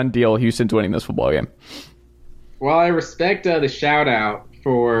in. Done deal. Houston's winning this football game. Well, I respect the shout out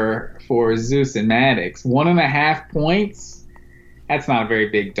for Zeus and Maddox. 1.5 points. That's not a very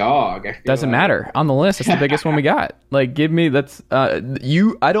big dog. Doesn't matter. On the list, it's the biggest one we got. Like, give me I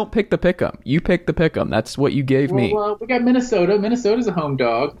don't pick the pick'em. You pick the pick'em. That's what you gave me. Well, we got Minnesota. Minnesota's a home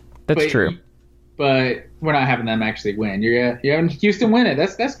dog. That's true. But we're not having them actually win. You're having Houston win it.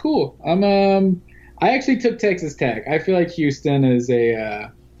 That's cool. I actually took Texas Tech. I feel like Houston is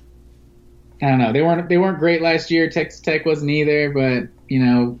I don't know. They weren't great last year. Texas Tech wasn't either. But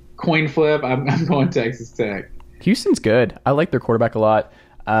coin flip. I'm going Texas Tech. Houston's good. I like their quarterback a lot.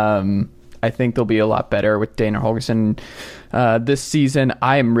 I think they'll be a lot better with Dana Holgorsen this season.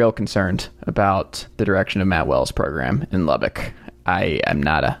 I am real concerned about the direction of Matt Wells' program in Lubbock. I am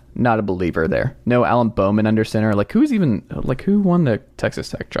not a believer there. No Alan Bowman under center. Who won the Texas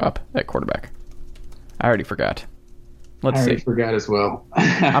Tech job at quarterback? I already forgot. Let's see. I already forgot as well.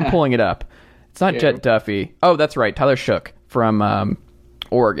 I'm pulling it up. It's not Jet Duffy. Oh, that's right. Tyler Shook from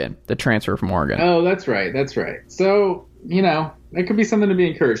Oregon, the transfer from Oregon. Oh, that's right. So, that could be something to be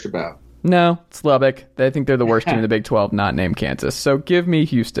encouraged about. No, it's Lubbock. I think they're the worst team in the Big 12, not named Kansas. So give me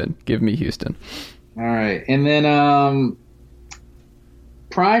Houston. All right. And then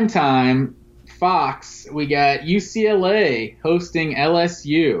prime time, Fox, we got UCLA hosting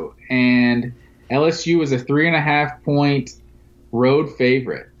LSU. And LSU is a 3.5 point road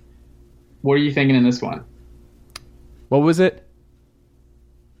favorite. What are you thinking in this one? What was it?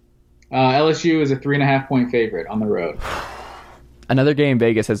 LSU is a 3.5 point favorite on the road. Another game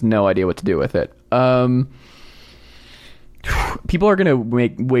Vegas has no idea what to do with it. People are going to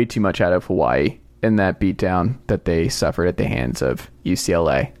make way too much out of Hawaii in that beatdown that they suffered at the hands of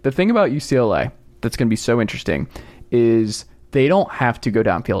UCLA. The thing about UCLA that's going to be so interesting is they don't have to go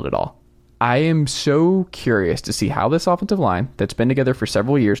downfield at all. I am so curious to see how this offensive line that's been together for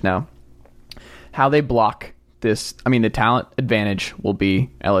several years now, how they block this. I mean, the talent advantage will be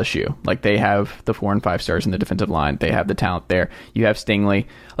LSU. Like, they have the 4 and 5 stars in the defensive line. They have the talent there. You have Stingley.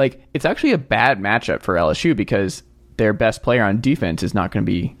 Like, it's actually a bad matchup for LSU because their best player on defense is not going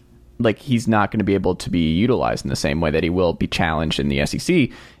to be, like, he's not going to be able to be utilized in the same way that he will be challenged in the SEC.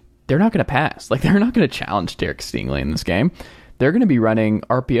 They're not going to pass. Like, they're not going to challenge Derek Stingley in this game. They're going to be running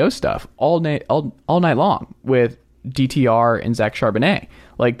RPO stuff all night long with DTR and Zach Charbonnet.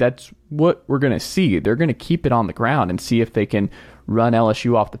 Like, that's what we're going to see. They're going to keep it on the ground and see if they can run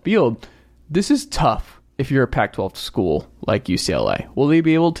LSU off the field. This is tough if you're a Pac-12 school like UCLA. Will they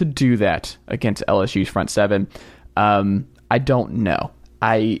be able to do that against LSU's front seven? I don't know.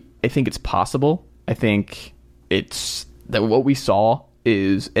 I think it's possible. I think it's that what we saw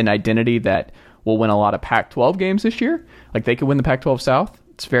is an identity that will win a lot of Pac-12 games this year. Like, they could win the Pac-12 South.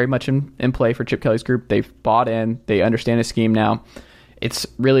 It's very much in play for Chip Kelly's group. They've bought in. They understand his scheme now. It's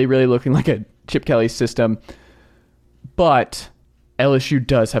really, really looking like a Chip Kelly system. But LSU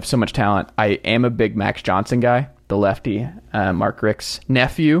does have so much talent. I am a big Max Johnson guy, the lefty, Mark Richt's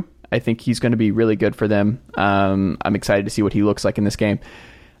nephew. I think he's going to be really good for them. I'm excited to see what he looks like in this game.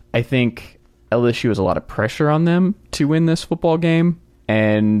 I think LSU has a lot of pressure on them to win this football game,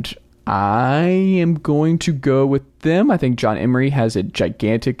 and I am going to go with them. I think John Emery has a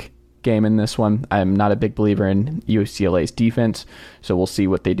gigantic game in this one. I'm not a big believer in UCLA's defense, so we'll see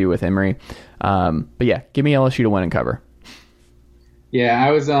what they do with Emery. But yeah, give me LSU to win and cover. Yeah,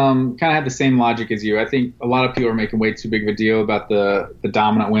 I was kind of had the same logic as you. I think a lot of people are making way too big of a deal about the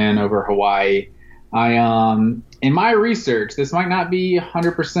dominant win over Hawaii. In my research, this might not be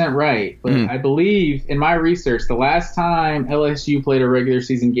 100% right, but I believe in my research, the last time LSU played a regular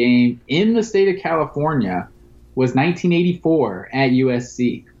season game in the state of California was 1984 at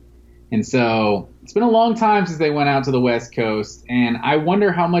USC. And so it's been a long time since they went out to the West Coast, and I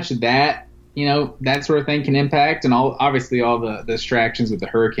wonder how much that, that sort of thing can impact, and obviously all the distractions with the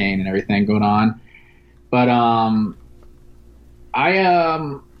hurricane and everything going on. But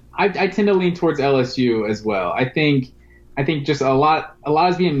I tend to lean towards LSU as well. I think just a lot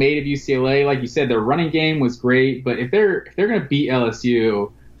is being made of UCLA. Like you said, their running game was great, but if they're going to beat LSU,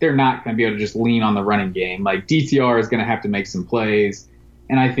 they're not going to be able to just lean on the running game. Like DTR is going to have to make some plays,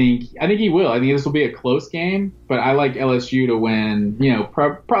 and I think he will. I think this will be a close game, but I like LSU to win.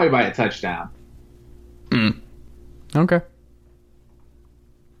 Probably by a touchdown. Okay.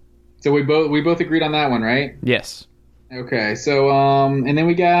 So we both agreed on that one, right? Yes. Okay, so and then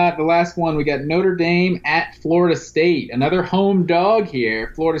we got the last one. We got Notre Dame at Florida State. Another home dog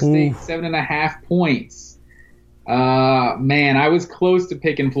here. Florida State, 7.5 points. Man, I was close to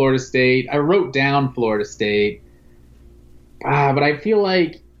picking Florida State. I wrote down Florida State. But I feel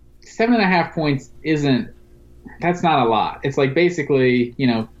like 7.5 points that's not a lot. It's like basically,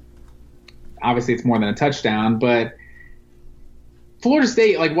 obviously it's more than a touchdown, but Florida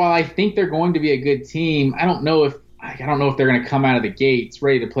State, like, while I think they're going to be a good team, I don't know if they're going to come out of the gates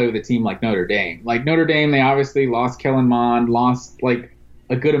ready to play with a team like Notre Dame. Like Notre Dame, they obviously lost Kellen Mond, lost like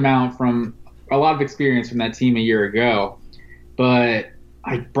a good amount from a lot of experience from that team a year ago. But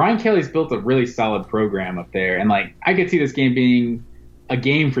Brian Kelly's built a really solid program up there, and like I could see this game being a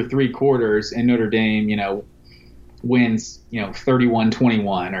game for 3 quarters, and Notre Dame, wins,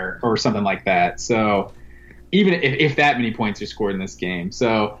 31-21 or something like that. So even if that many points are scored in this game,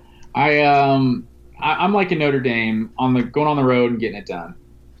 so I'm liking Notre Dame going on the road and getting it done.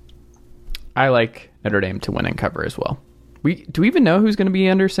 I like Notre Dame to win and cover as well. Do we even know who's going to be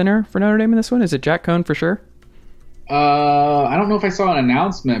under center for Notre Dame in this one? Is it Jack Cohn for sure? I don't know if I saw an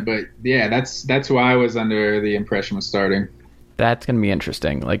announcement, but yeah, that's who I was under the impression was starting. That's going to be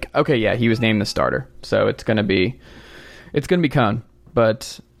interesting. Like, okay, yeah, he was named the starter, so it's going to be Cohn.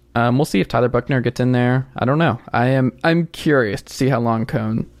 But we'll see if Tyler Buckner gets in there. I don't know. I'm curious to see how long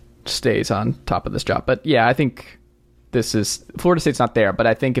Cohn stays on top of this job. But yeah, I think Florida State's not there, but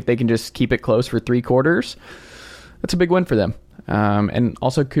I think if they can just keep it close for 3 quarters, that's a big win for them. And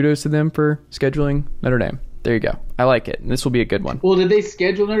also kudos to them for scheduling Notre Dame. There you go. I like it. And this will be a good one. Well, did they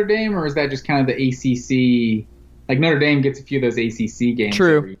schedule Notre Dame, or is that just kind of the ACC? Like Notre Dame gets a few of those ACC games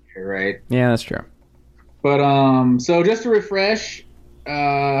every year, right? Yeah, that's true. But so just to refresh,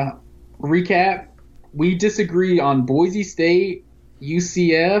 recap, we disagree on Boise State,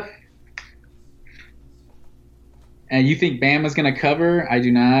 UCF, and you think Bama's going to cover? I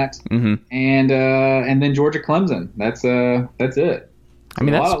do not. Mm-hmm. And then Georgia Clemson. That's it. I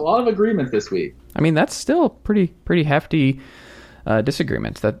mean, that's a lot of agreement this week. I mean, that's still pretty hefty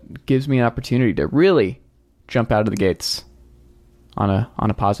disagreements. That gives me an opportunity to really jump out of the gates on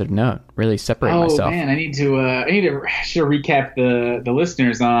a positive note. Really separate myself. Oh man, I need to recap the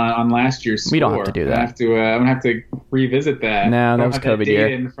listeners on last year's score. We don't have to do that. I'm gonna have to revisit that. No, that was COVID year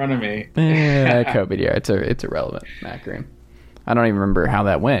in front of me. COVID year. It's irrelevant, Matt Green. I don't even remember how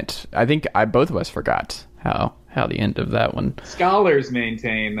that went. I think both of us forgot how the end of that one. Scholars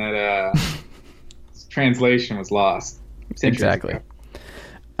maintain that translation was lost. Exactly.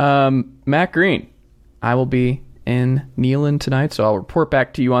 Matt Green, I will be in Noland tonight, so I'll report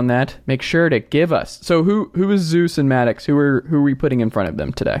back to you on that. Make sure to give us. So who is Zeus and Maddox? Who are we putting in front of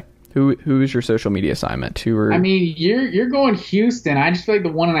them today? Who is your social media assignment? I mean, you're going Houston. I just feel like the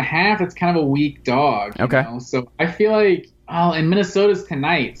 1.5. It's kind of a weak dog. Okay. So I feel like and Minnesota's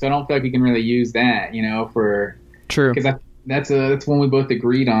tonight, so I don't feel like we can really use that. For true because that's one we both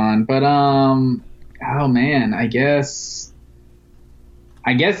agreed on. But oh man, I guess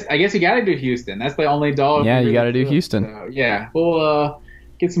you got to do Houston. That's the only dog. Yeah, you got to do Houston. So, yeah, we'll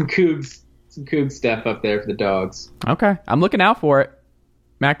get some Cougs stuff up there for the dogs. Okay, I'm looking out for it.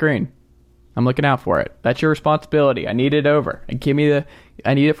 Matt Green. I'm looking out for it. That's your responsibility. I need it over. And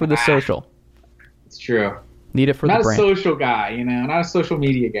I need it for the social. It's true. Need it for the brand. Not a social guy, not a social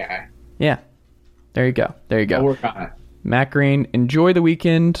media guy. Yeah. There you go. I'll work on it. Matt Green, enjoy the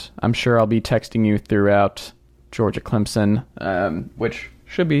weekend. I'm sure I'll be texting you throughout Georgia Clemson, which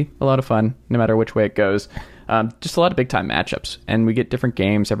should be a lot of fun no matter which way it goes. Just a lot of big time matchups, and we get different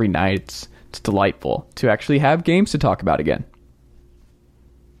games every night. It's delightful to actually have games to talk about again.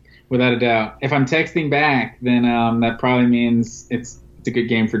 Without a doubt. If I'm texting back, then that probably means it's a good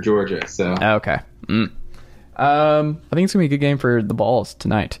game for Georgia. So okay. I think it's gonna be a good game for the Balls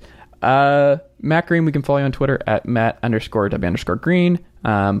tonight. Matt Green, we can follow you on Twitter at Matt_W_Green.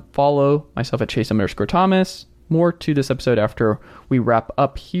 Follow myself at Chase_Thomas. More to this episode after we wrap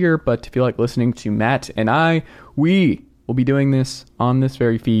up here, but if you like listening to Matt and we will be doing this on this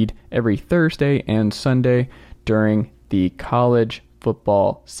very feed every Thursday and Sunday during the college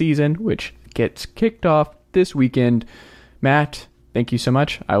football season, which gets kicked off this weekend. Matt, thank you so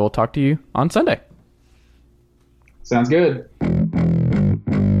much. I will talk to you on Sunday. Sounds good.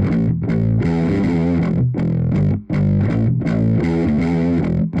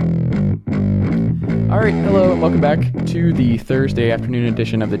 All right, hello, and welcome back to the Thursday afternoon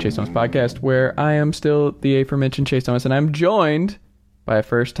edition of the Chase Thomas podcast, where I am still the aforementioned Chase Thomas, and I'm joined by a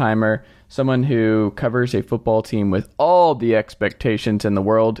first-timer, someone who covers a football team with all the expectations in the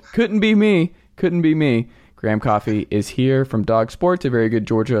world. Couldn't be me. Graham Coffey is here from Dawg Sports, a very good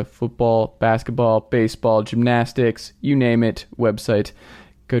Georgia football, basketball, baseball, gymnastics, you name it, website.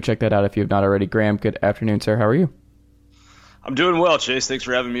 Go check that out if you have not already. Graham, good afternoon, sir. How are you? I'm doing well, Chase. Thanks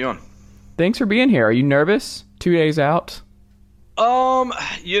for having me on. Thanks for being here. Are you nervous? 2 days out?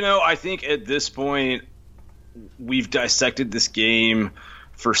 I think at this point we've dissected this game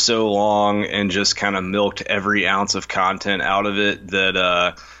for so long and just kind of milked every ounce of content out of it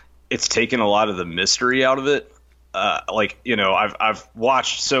that it's taken a lot of the mystery out of it. I've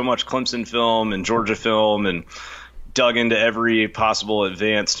watched so much Clemson film and Georgia film and dug into every possible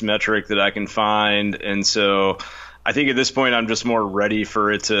advanced metric that I can find. And so I think at this point I'm just more ready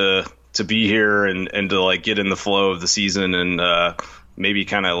for it to be here and to like get in the flow of the season and maybe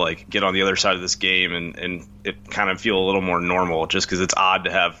kind of like get on the other side of this game and it kind of feel a little more normal, just because it's odd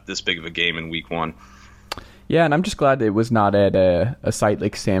to have this big of a game in week one. Yeah, and I'm just glad that it was not at a site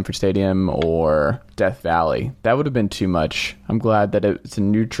like Sanford Stadium or Death Valley. That would have been too much. I'm glad that it's a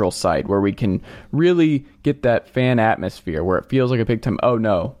neutral site where we can really get that fan atmosphere where it feels like a big time. Oh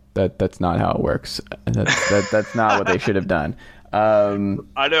no, that's not how it works. That's not what they should have done. I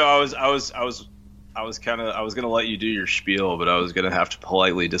know I was going to let you do your spiel, but I was going to have to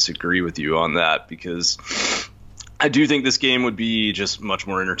politely disagree with you on that, because I do think this game would be just much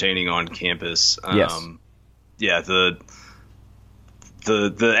more entertaining on campus. Yes. Yeah, the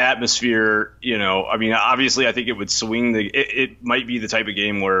atmosphere, obviously I think it would swing it might be the type of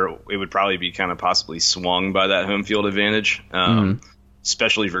game where it would probably be kind of possibly swung by that home field advantage,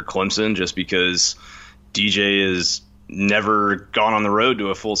 especially for Clemson, just because DJ is never gone on the road to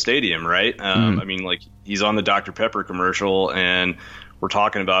a full stadium, right? He's on the Dr. Pepper commercial, and we're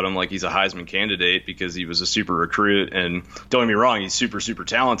talking about him like he's a Heisman candidate because he was a super recruit. And don't get me wrong, he's super, super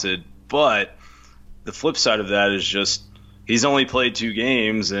talented. But the flip side of that is just he's only played 2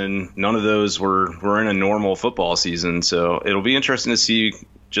 games, and none of those were in a normal football season. So it'll be interesting to see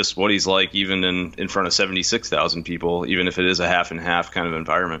just what he's like even in front of 76,000 people, even if it is a half and half kind of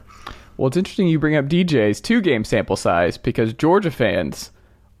environment. Well, it's interesting you bring up DJ's 2-game sample size, because Georgia fans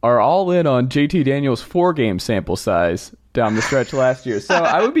are all in on JT Daniels' 4-game sample size down the stretch last year. So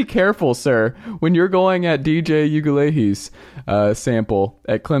I would be careful, sir, when you're going at DJ Ugalehi's sample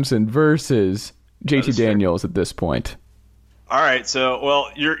at Clemson versus JT Daniels at this point. All right. So,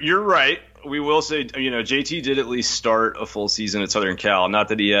 well, you're right. We will say, JT did at least start a full season at Southern Cal. Not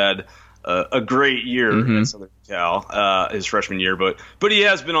that he had a great year at Southern Cal his freshman year, but he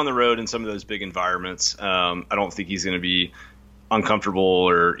has been on the road in some of those big environments. I don't think he's going to be uncomfortable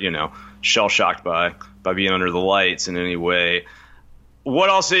or shell shocked by being under the lights in any way. What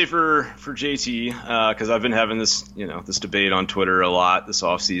I'll say for JT, because I've been having this this debate on Twitter a lot this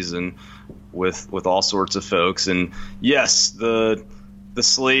offseason with all sorts of folks, and yes, the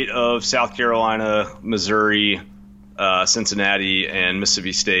slate of South Carolina, Missouri, Cincinnati, and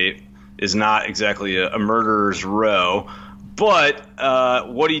Mississippi State is not exactly a murderer's row, but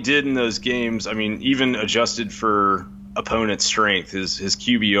what he did in those games, even adjusted for opponent strength, his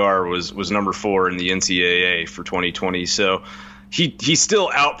QBR was number 4 in the NCAA for 2020. So he still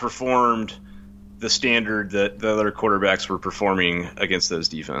outperformed the standard that the other quarterbacks were performing against those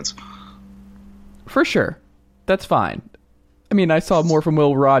defense. For sure. That's fine. I mean, I saw more from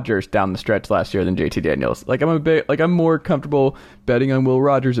Will Rogers down the stretch last year than JT Daniels. Like, I'm more comfortable betting on Will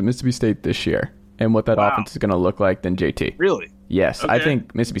Rogers at Mississippi State this year and what that offense is going to look like than JT. Really? Yes, okay. I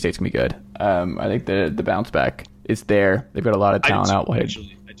think Mississippi State's going to be good. I think the bounce back is there. They've got a lot of talent out wide.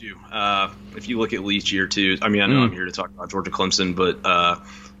 Actually, I do. If you look at Leach year 2, I mean, I know I'm here to talk about Georgia Clemson, but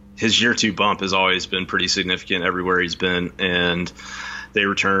his year 2 bump has always been pretty significant everywhere he's been, and they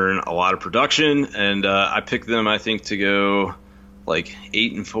return a lot of production. And I picked them, I think, to go like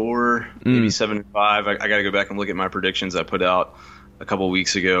 8-4, maybe 7-5. I got to go back and look at my predictions I put out a couple of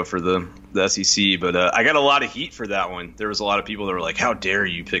weeks ago for the SEC, but I got a lot of heat for that one. There was a lot of people that were like, how dare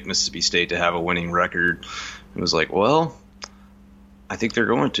you pick Mississippi State to have a winning record? It was like, well, I think they're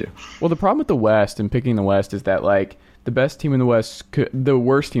going to. Well, the problem with the West and picking the West is that, like, the best team in the West, the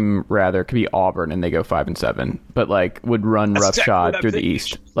worst team rather, could be Auburn, and they go 5-7, but like would run roughshod through the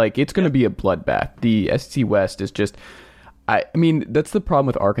East. Like, it's going to be a bloodbath. The SEC West is just. I mean, that's the problem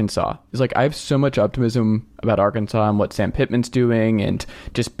with Arkansas. Is like I have so much optimism about Arkansas and what Sam Pittman's doing, and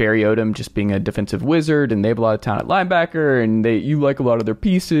just Barry Odom just being a defensive wizard, and they have a lot of talent at linebacker, and you like a lot of their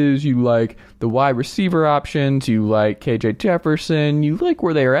pieces. You like the wide receiver options. You like KJ Jefferson. You like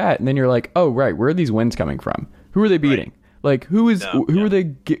where they're at, and then you're like, oh right, where are these wins coming from? Who are they beating? Right. Like who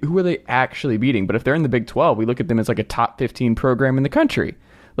are they actually beating? But if they're in the Big 12, we look at them as like a top 15 program in the country.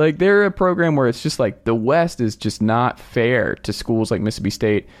 Like, they're a program where it's just like the West is just not fair to schools like Mississippi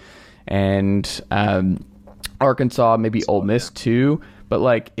State and Arkansas, maybe Ole Miss too. But,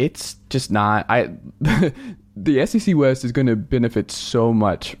 like, it's just not. The SEC West is going to benefit so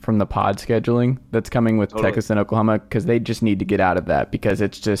much from the pod scheduling that's coming with Texas and Oklahoma, because they just need to get out of that, because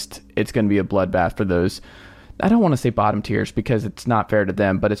it's going to be a bloodbath for those. I don't want to say bottom tiers because it's not fair to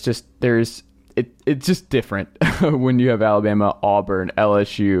them, but it's just it's just different when you have Alabama, Auburn,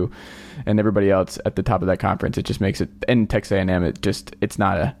 LSU, and everybody else at the top of that conference. It just makes it, and Texas A&M, it's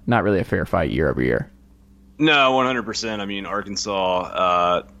not really a fair fight year over year. No, 100%. I mean,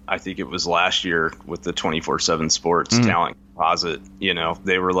 Arkansas, I think it was last year with the 24/7 Sports talent composite. You know,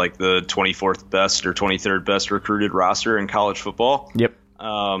 they were like the 24th best or 23rd best recruited roster in college football. Yep.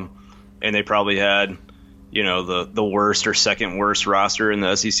 And they probably had, you know, the worst or second worst roster in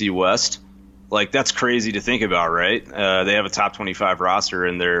the SEC West. Like, that's crazy to think about, right? They have a top 25 roster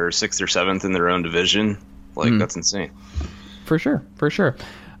and they're 6th or 7th in their own division. Like, that's insane. For sure.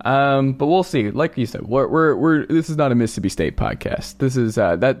 But we'll see. Like you said, we're this is not a Mississippi State podcast. This is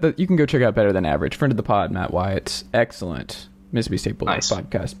that you can go check out Better Than Average. Friend of the pod, Matt Wyatt's excellent Mississippi State Bulldogs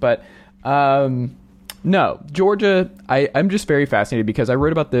podcast. But no, Georgia. I'm just very fascinated because I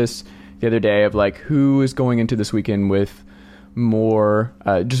wrote about this the other day of like who is going into this weekend with more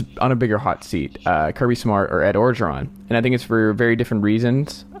just on a bigger hot seat, Kirby Smart or Ed Orgeron, and I think it's for very different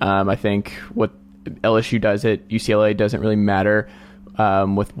reasons. I think what LSU does UCLA doesn't really matter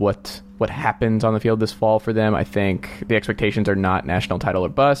with what happens on the field this fall for them. I think the expectations are not national title or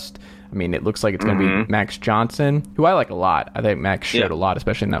bust. I mean, it looks like it's going to be Max Johnson, who I like a lot. I think Max showed a lot,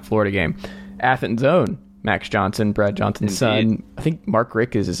 especially in that Florida game. Athens' own Max Johnson, Brad Johnson's son. I think Mark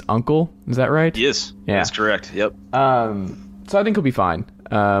Rick is his uncle. Is that right? Yes. Yeah. That's correct. Yep. So I think he'll be fine.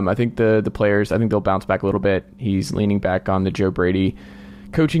 I think the players, I think they'll bounce back a little bit. He's leaning back on the Joe Brady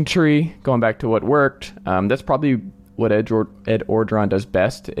coaching tree, going back to what worked. That's probably what Ed Orgeron does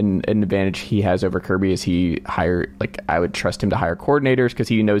best. And an advantage he has over Kirby is I would trust him to hire coordinators because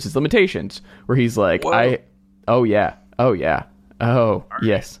he knows his limitations. Where he's like, yes.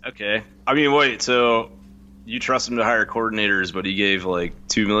 Okay. I mean, wait, so you trust him to hire coordinators, but he gave like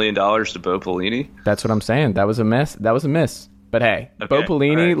 $2 million to Bo Pelini? That's what I'm saying. That was a miss. But hey, Bo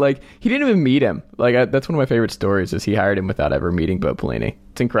Pelini, like, he didn't even meet him. Like, that's one of my favorite stories is he hired him without ever meeting Bo Pelini.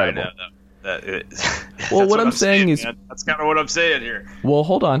 It's incredible. Well, what I'm saying is... Man. That's kind of what I'm saying here. Well,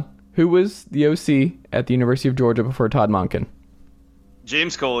 hold on. Who was the OC at the University of Georgia before Todd Monken?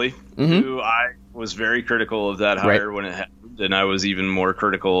 James Coley, who I was very critical of that hire when it happened, and I was even more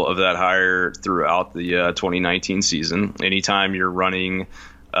critical of that hire throughout the 2019 season. Anytime you're running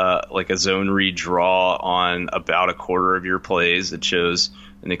like a zone read draw on about a quarter of your plays, it shows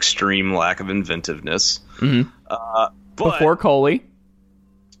an extreme lack of inventiveness. But before Coley,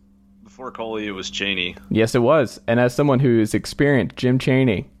 it was Chaney. Yes, it was. And as someone who has experienced Jim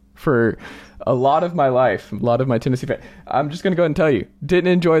Chaney for a lot of my life, a lot of my Tennessee fans, I'm just going to go ahead and tell you,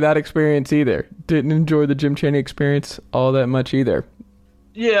 didn't enjoy that experience either. Didn't enjoy the Jim Chaney experience all that much either.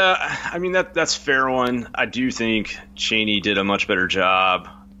 Yeah, I mean, that's fair one. I do think Chaney did a much better job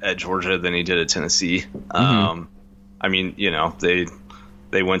at Georgia than he did at Tennessee. I mean, you know, they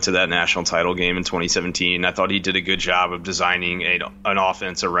went to that national title game in 2017. I thought he did a good job of designing an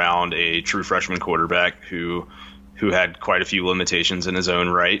offense around a true freshman quarterback who who had quite a few limitations in his own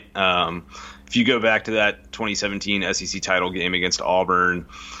right. If you go back to that 2017 SEC title game against Auburn,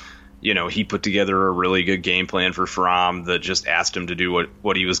 he put together a really good game plan for Fromm that just asked him to do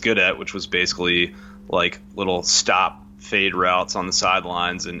what he was good at, which was basically like little stop fade routes on the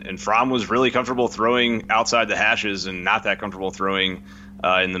sidelines. And Fromm was really comfortable throwing outside the hashes and not that comfortable throwing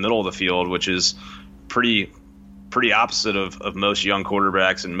in the middle of the field, which is pretty opposite of most young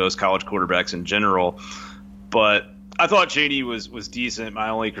quarterbacks and most college quarterbacks in general. But I thought Chaney was decent. My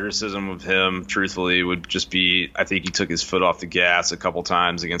only criticism of him, truthfully, would just be I think he took his foot off the gas a couple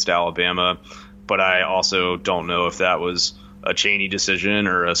times against Alabama. But I also don't know if that was a Chaney decision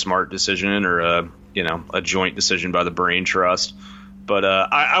or a smart decision or a joint decision by the brain trust. But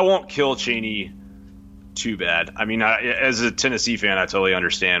I won't kill Chaney too bad. I mean, as a Tennessee fan, I totally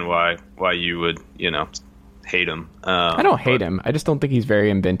understand why you would, hate him. I don't hate him. I just don't think he's very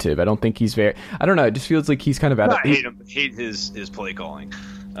inventive. I don't think he's very. I don't know. It just feels like he's kind of out of. Hate him. Hate his play calling.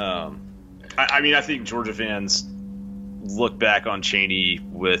 I think Georgia fans look back on Chaney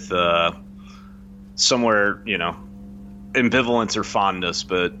with somewhere ambivalence or fondness,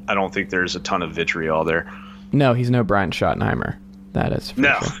 but I don't think there's a ton of vitriol there. No, he's no Brian Schottenheimer. That is for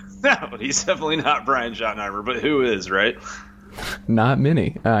sure. No, he's definitely not Brian Schottenheimer. But who is, right? Not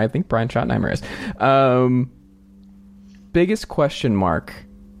many. I think Brian Schottenheimer is. Biggest question mark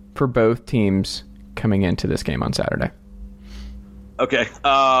for both teams coming into this game on Saturday? Okay.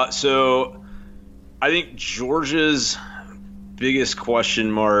 So I think Georgia's biggest question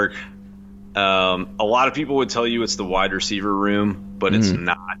mark, a lot of people would tell you it's the wide receiver room, but it's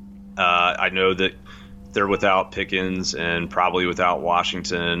not. I know that they're without Pickens and probably without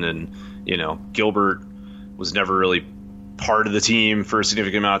Washington, and Gilbert was never really part of the team for a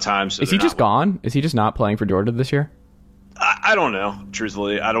significant amount of time. So is he just gone? Is he just not playing for Georgia this year? I don't know.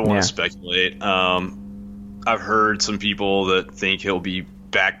 Truthfully, I don't want to speculate. I've heard some people that think he'll be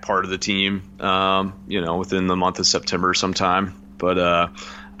back part of the team, within the month of September sometime. But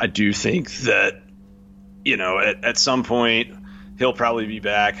I do think that, at some point he'll probably be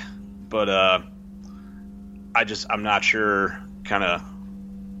back. But I'm not sure kind of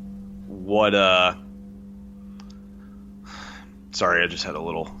what sorry, I just had a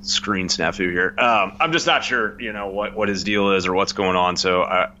little screen snafu here. I'm just not sure, what his deal is or what's going on. So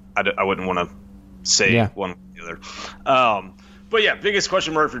I wouldn't want to say one way or the other. But yeah, biggest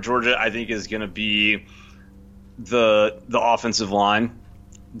question mark for Georgia, I think, is going to be the offensive line.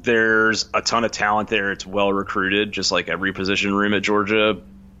 There's a ton of talent there. It's well recruited, just like every position room at Georgia.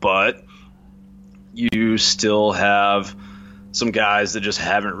 But you still have some guys that just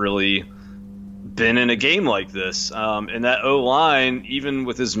haven't really been in a game like this. And that O-line, even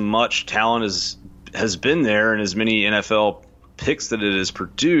with as much talent as has been there and as many NFL picks that it has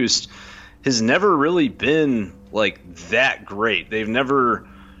produced, has never really been like that great. They've never,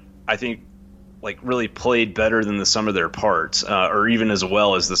 I think, like really played better than the sum of their parts, or even as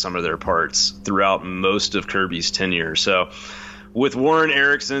well as the sum of their parts throughout most of Kirby's tenure. So with Warren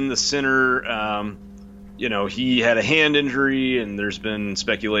Erickson, the center, he had a hand injury, and there's been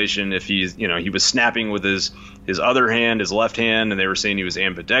speculation if he's, he was snapping with his other hand, his left hand, and they were saying he was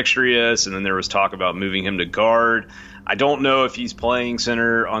ambidextrous, and then there was talk about moving him to guard. I don't know if he's playing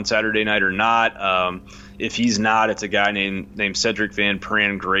center on Saturday night or not. If he's not, it's a guy named Cedric Van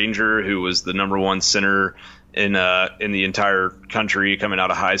Pran Granger, who was the number one center in the entire country coming out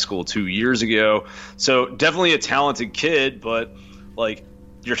of high school 2 years ago. So definitely a talented kid, but like,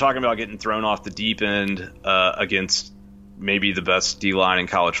 you're talking about getting thrown off the deep end against maybe the best D-line in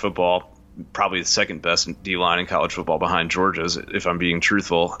college football, probably the second best D-line in college football behind Georgia's, if I'm being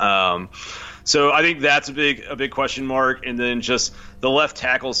truthful. So I think that's a big question mark. And then just the left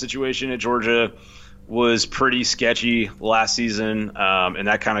tackle situation at Georgia was pretty sketchy last season, and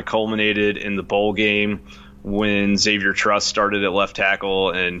that kind of culminated in the bowl game when Xavier Truss started at left tackle,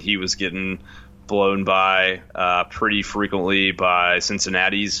 and he was getting blown by pretty frequently by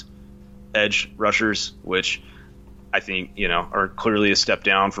Cincinnati's edge rushers, which I think, are clearly a step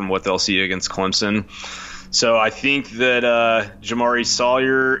down from what they'll see against Clemson. So I think that Jamari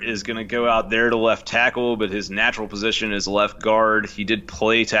Sawyer is going to go out there to left tackle, but his natural position is left guard. He did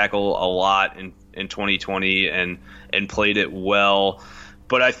play tackle a lot in 2020 and played it well.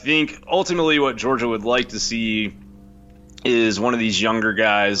 But I think ultimately what Georgia would like to see is one of these younger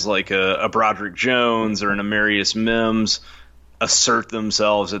guys like a Broderick Jones or an Amarius Mims assert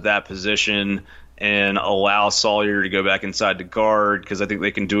themselves at that position and allow Sawyer to go back inside to guard, because I think they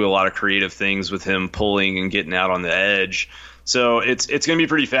can do a lot of creative things with him pulling and getting out on the edge. So it's going to be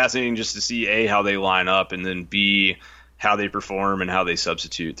pretty fascinating just to see, A, how they line up, and then B, how they perform and how they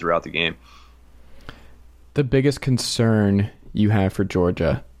substitute throughout the game. the biggest concern you have for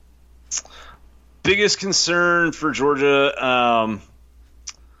Georgia? Biggest concern for Georgia,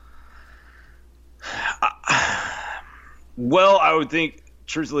 well, I would think,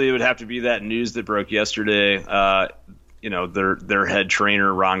 truthfully, it would have to be that news that broke yesterday. Their head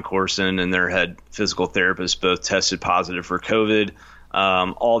trainer, Ron Corson, and their head physical therapist both tested positive for COVID.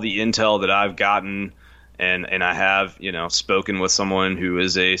 All the intel that I've gotten, and I have, spoken with someone who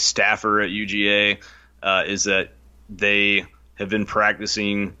is a staffer at UGA, is that they have been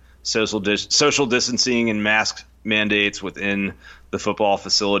practicing social distancing and mask mandates within the football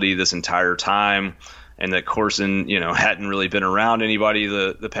facility this entire time, and that Corson, hadn't really been around anybody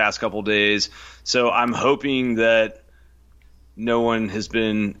the past couple days. So I'm hoping that no one has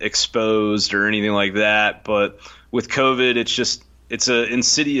been exposed or anything like that. But with COVID, it's a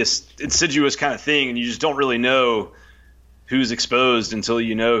insidious kind of thing, and you just don't really know who's exposed until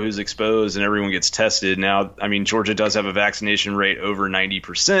you know who's exposed and everyone gets tested. Now, I mean, Georgia does have a vaccination rate over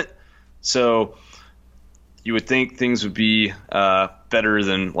 90%, so you would think things would be better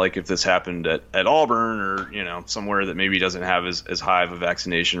than like if this happened at Auburn or somewhere that maybe doesn't have as high of a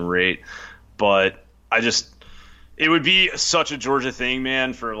vaccination rate. But it would be such a Georgia thing,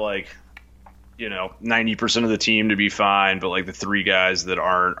 man, for 90% of the team to be fine, but like the three guys that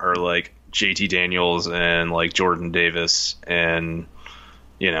aren't are like JT Daniels and like Jordan Davis, and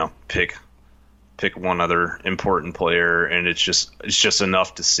pick one other important player, and it's just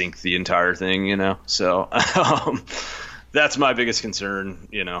enough to sink the entire thing, So that's my biggest concern,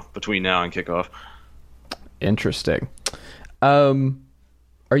 between now and kickoff. Interesting.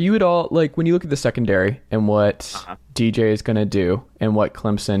 Are you at all, like, when you look at the secondary and what DJ is going to do and what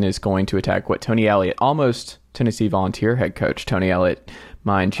Clemson is going to attack, what Tony Elliott, almost Tennessee Volunteer head coach Tony Elliott,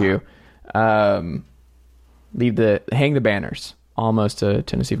 mind you, hang the banners, almost a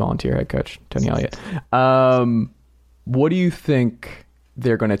Tennessee Volunteer head coach Tony Elliott. What do you think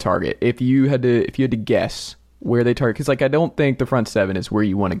they're going to target? If you had to guess where they target, because I don't think the front seven is where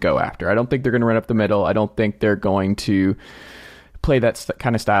you want to go after. I don't think they're going to run up the middle. I don't think they're going to play that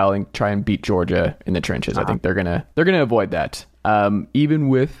kind of style and try and beat Georgia in the trenches. I think they're gonna avoid that. Even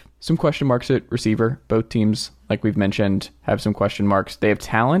with some question marks at receiver, both teams, like we've mentioned, have some question marks. They have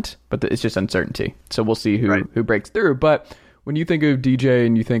talent, but it's just uncertainty. So we'll see who breaks through. But when you think of DJ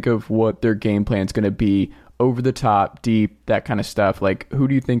and you think of what their game plan is going to be, over the top, deep, that kind of stuff, like, who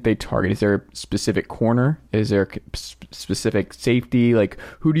do you think they target? Is there a specific corner? Is there a specific safety? Like,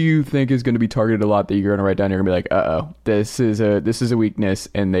 who do you think is going to be targeted a lot that you're going to write down? You're going to be like, this is a weakness,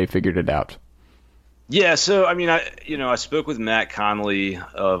 and they figured it out. Yeah, so I mean, I spoke with Matt Conley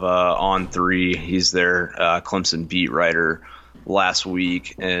of On3. He's their Clemson beat writer last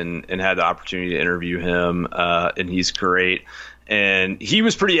week, and had the opportunity to interview him, and he's great. And he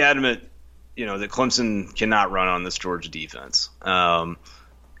was pretty adamant, that Clemson cannot run on this Georgia defense. And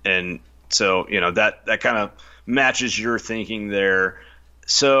so, that kind of matches your thinking there.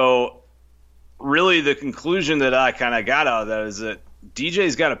 So really the conclusion that I kind of got out of that is that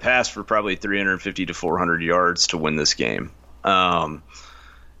DJ's got to pass for probably 350 to 400 yards to win this game.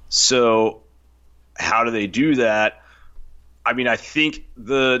 So how do they do that? I mean, I think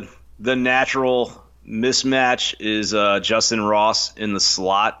the natural mismatch is Justin Ross in the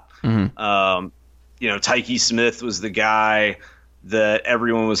slot. Mm-hmm. Tyke Smith was the guy that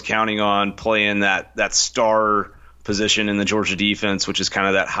everyone was counting on playing that star position in the Georgia defense, which is kind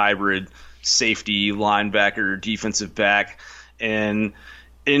of that hybrid safety, linebacker, defensive back. And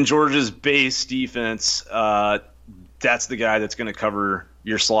in Georgia's base defense, that's the guy that's going to cover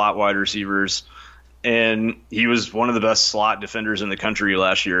your slot wide receivers. And he was one of the best slot defenders in the country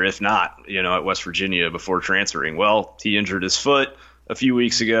last year, if not, at West Virginia before transferring. Well, he injured his foot a few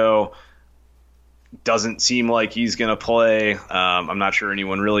weeks ago. Doesn't seem like he's going to play. I'm not sure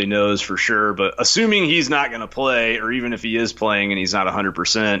anyone really knows for sure, but assuming he's not going to play, or even if he is playing and he's not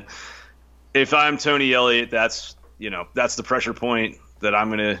 100%, if I'm Tony Elliott, that's the pressure point that I'm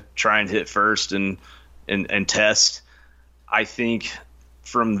going to try and hit first and test. I think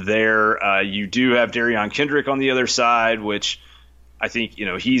from there, you do have Darion Kendrick on the other side, which I think,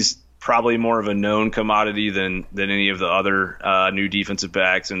 he's probably more of a known commodity than any of the other new defensive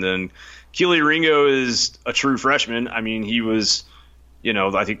backs. And then Keely Ringo is a true freshman. I mean, he was,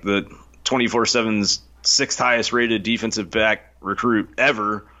 I think the 24/7's sixth highest rated defensive back recruit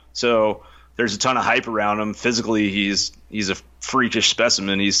ever. So there's a ton of hype around him. Physically, he's a freakish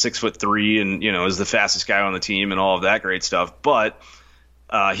specimen. He's 6'3" and, is the fastest guy on the team and all of that great stuff. But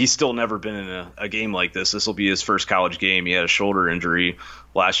he's still never been in a game like this. This will be his first college game. He had a shoulder injury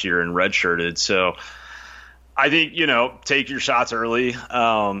last year and redshirted. So I think, take your shots early.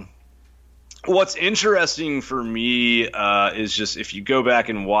 What's interesting for me is just if you go back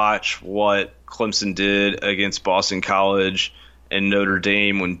and watch what Clemson did against Boston College and Notre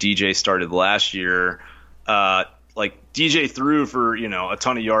Dame when DJ started last year, like DJ threw for, a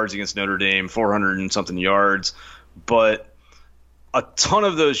ton of yards against Notre Dame, 400 and something yards, but a ton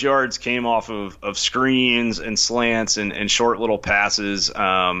of those yards came off of screens and slants and short little passes.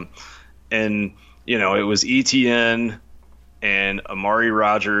 And, it was ETN and Amari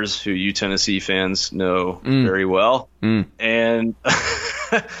Rodgers, who you Tennessee fans know very well, and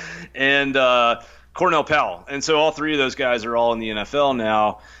and Cornell Powell. And so all three of those guys are all in the NFL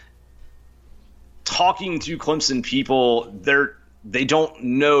now. Talking to Clemson people, they don't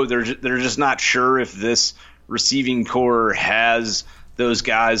know. They're just not sure if this receiving core has those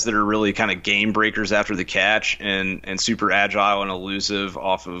guys that are really kind of game breakers after the catch and super agile and elusive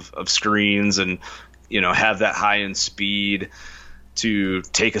off of screens and, have that high end speed to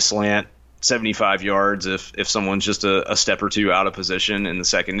take a slant 75 yards if someone's just a step or two out of position in the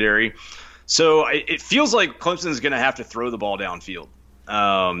secondary. So it feels like Clemson's going to have to throw the ball downfield,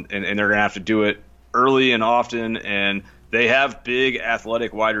 and they're going to have to do it early and often. And they have big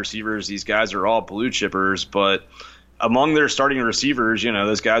athletic wide receivers. These guys are all blue chippers, but among their starting receivers,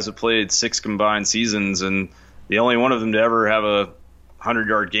 those guys have played 6 combined seasons, and the only one of them to ever have a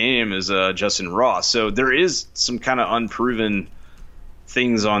 100-yard game is Justin Ross. So there is some kind of unproven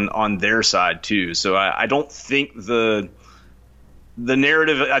things on their side too. So I don't think the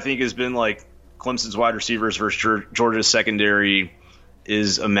narrative, I think, has been like Clemson's wide receivers versus Georgia's secondary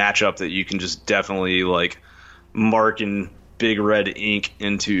is a matchup that you can just definitely like mark in big red ink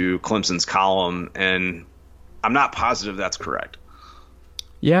into Clemson's column, and I'm not positive that's correct.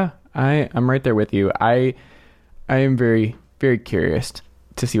 Yeah, I'm right there with you. I am very, very curious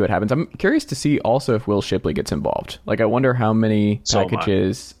to see what happens. I'm curious to see also if Will Shipley gets involved. Like, I wonder how many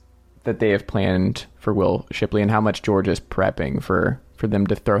packages that they have planned for Will Shipley and how much Georgia's prepping for them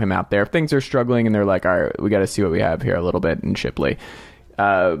to throw him out there. If things are struggling and they're like, all right, we got to see what we have here a little bit in Shipley.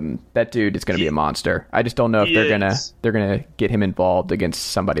 That dude is going to be a monster. I just don't know if they're gonna get him involved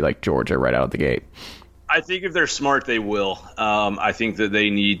against somebody like Georgia right out of the gate. I think if they're smart, they will. I think that they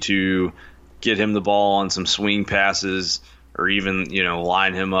need to get him the ball on some swing passes, or even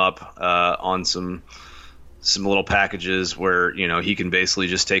line him up on some little packages where he can basically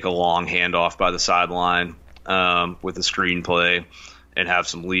just take a long handoff by the sideline with a screenplay and have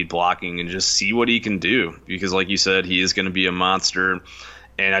some lead blocking and just see what he can do. Because like you said, he is going to be a monster,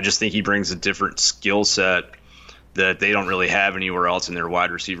 and I just think he brings a different skill set that they don't really have anywhere else in their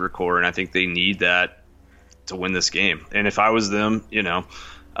wide receiver core, and I think they need that to win this game. And if I was them,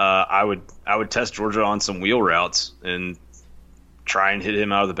 I would test Georgia on some wheel routes and try and hit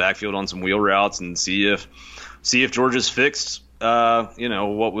him out of the backfield on some wheel routes and see if Georgia's fixed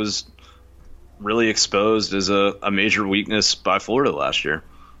what was really exposed as a major weakness by Florida last year.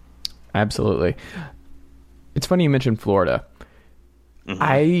 Absolutely. It's funny you mentioned Florida.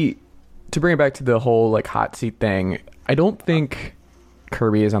 Mm-hmm. To bring it back to the whole like hot seat thing, I don't think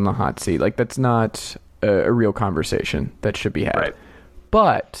Kirby is on the hot seat. Like, that's not a real conversation that should be had. Right.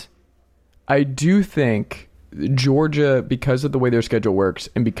 But I do think Georgia, because of the way their schedule works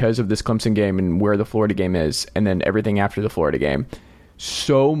and because of this Clemson game and where the Florida game is, and then everything after the Florida game,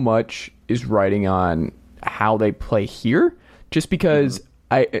 so much is riding on how they play here. Just because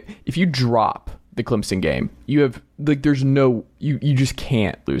if you drop the Clemson game, you have like you just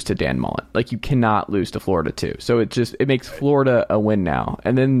can't lose to Dan Mullen. Like, you cannot lose to Florida too. So it makes Florida a win now.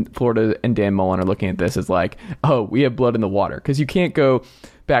 And then Florida and Dan Mullen are looking at this as like, oh, we have blood in the water, because you can't go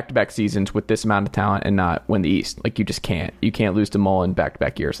back-to-back seasons with this amount of talent and not win the East. Like, you just can't. You can't lose to Mullen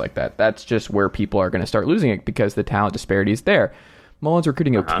back-to-back years like that. That's just where people are going to start losing it, because the talent disparity is there. Mullen's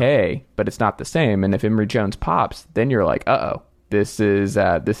recruiting okay, but it's not the same. And if Emory Jones pops, then you're like, uh-oh, this is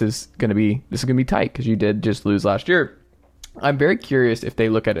gonna be tight, because you did just lose last year. I'm very curious if they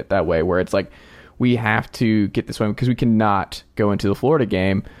look at it that way, where it's like, we have to get this win because we cannot go into the Florida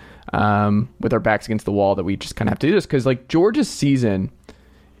game with our backs against the wall, that we just kind of have to do this, because like Georgia's season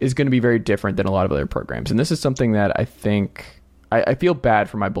is going to be very different than a lot of other programs. And this is something that I think I feel bad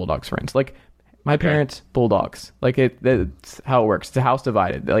for my Bulldogs friends. Like, my parents, Bulldogs. Like, that's how it works. It's a house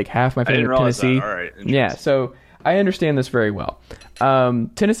divided. Like, half my family Tennessee. All right. Yeah, so I understand this very well.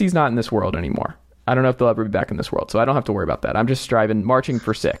 Tennessee's not in this world anymore. I don't know if they'll ever be back in this world, so I don't have to worry about that. I'm just marching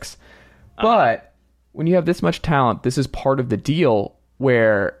for 6. But when you have this much talent, this is part of the deal,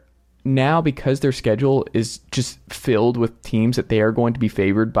 where now, because their schedule is just filled with teams that they are going to be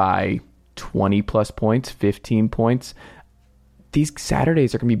favored by 20 plus points, 15 points, these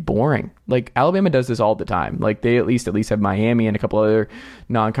Saturdays are going to be boring. Like, Alabama does this all the time. Like, they at least have Miami and a couple other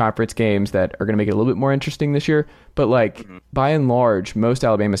non-conference games that are going to make it a little bit more interesting this year. But, like, by and large, most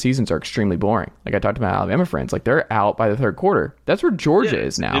Alabama seasons are extremely boring. Like, I talked to my Alabama friends. Like, they're out by the third quarter. That's where Georgia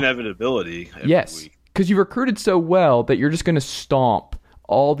is now. Inevitability. Yes, because you've recruited so well that you're just going to stomp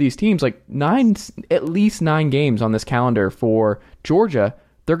all these teams. Like, at least 9 games on this calendar for Georgia.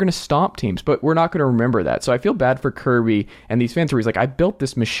 They're going to stomp teams, but we're not going to remember that. So I feel bad for Kirby and these fans where he's like, I built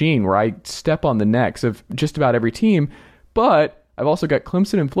this machine where I step on the necks of just about every team, but I've also got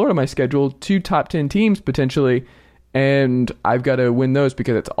Clemson and Florida on my schedule, 2 top 10 teams potentially, and I've got to win those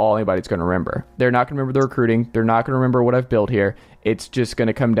because it's all anybody's going to remember. They're not going to remember the recruiting. They're not going to remember what I've built here. It's just going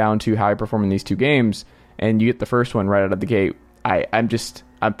to come down to how I perform in these 2 games, and you get the first one right out of the gate. I'm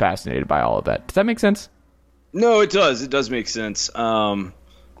fascinated by all of that. Does that make sense? No, it does. It does make sense.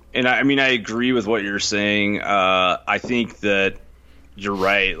 And I mean, I agree with what you're saying. I think that you're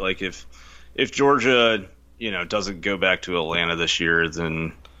right. Like, if Georgia, doesn't go back to Atlanta this year,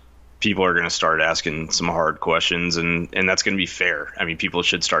 then people are going to start asking some hard questions, and that's going to be fair. I mean, people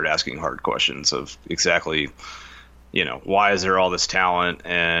should start asking hard questions of exactly, why is there all this talent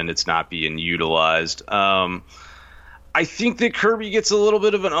and it's not being utilized? I think that Kirby gets a little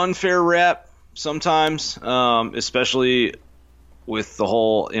bit of an unfair rap sometimes, especially with the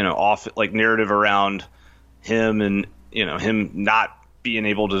whole, narrative around him and, him not being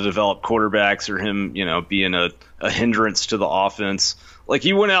able to develop quarterbacks or him, being a hindrance to the offense. Like,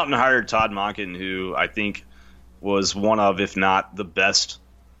 he went out and hired Todd Monken, who I think was one of, if not the best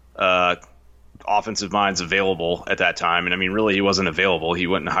offensive minds available at that time. And I mean, really, he wasn't available. He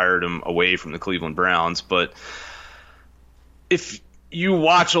went and hired him away from the Cleveland Browns. But if you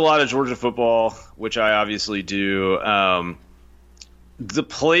watch a lot of Georgia football, which I obviously do, the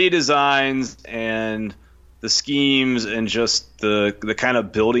play designs and the schemes and just the kind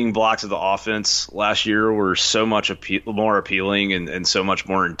of building blocks of the offense last year were so much more appealing and so much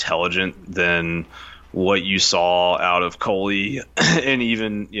more intelligent than what you saw out of Coley and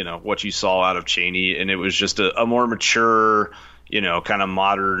even, what you saw out of Chaney. And it was just a more mature, kind of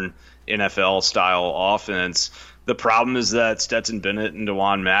modern NFL style offense. The problem is that Stetson Bennett and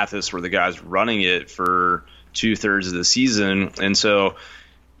DeJuan Mathis were the guys running it for 2/3 of the season. And so,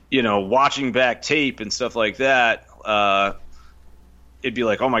 watching back tape and stuff like that, it'd be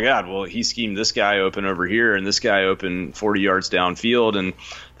like, oh my God, well, he schemed this guy open over here and this guy open 40 yards downfield. And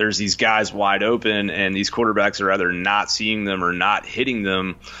there's these guys wide open and these quarterbacks are either not seeing them or not hitting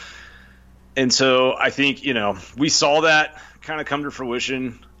them. And so I think, we saw that kind of come to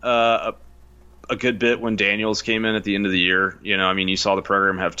fruition a good bit when Daniels came in at the end of the year. You saw the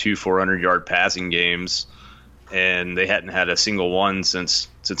program have 2 400-yard passing games, and they hadn't had a single one since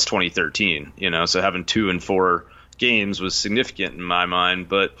 2013. So having 2 and 4 games was significant in my mind.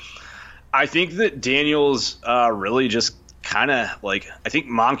 But I think that Daniels really just kind of I think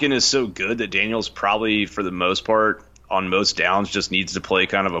Monken is so good that Daniels probably, for the most part, on most downs, just needs to play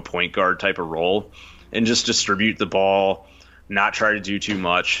kind of a point guard type of role and just distribute the ball, not try to do too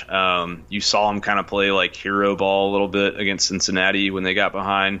much. You saw him kind of play like hero ball a little bit against Cincinnati when they got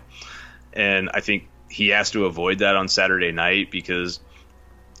behind. And I think he has to avoid that on Saturday night, because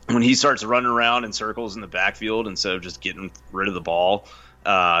when he starts running around in circles in the backfield instead of just getting rid of the ball,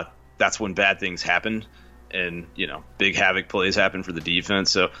 that's when bad things happen and, big havoc plays happen for the defense.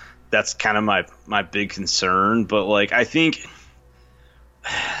 So that's kind of my big concern. But I think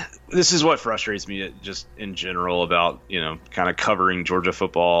this is what frustrates me just in general about, kind of covering Georgia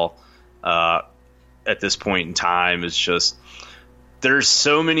football at this point in time, is just there's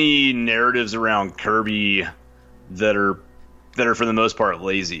so many narratives around Kirby that are for the most part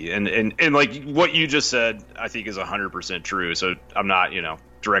lazy. And like what you just said, I think is 100% true. So I'm not,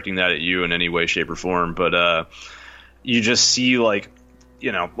 directing that at you in any way, shape, or form. But you just see like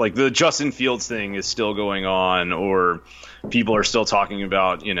the Justin Fields thing is still going on, or people are still talking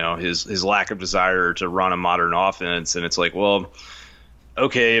about, his lack of desire to run a modern offense. And it's like, well,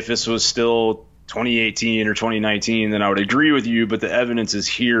 okay, if this was still 2018 or 2019, then I would agree with you. But the evidence is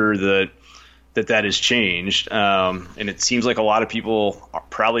here that has changed. And it seems like a lot of people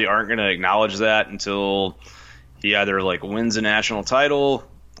probably aren't going to acknowledge that until he either wins a national title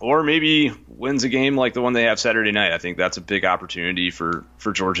or maybe wins a game like the one they have Saturday night. I think that's a big opportunity for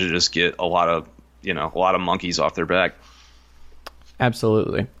Georgia to just get a lot of monkeys off their back.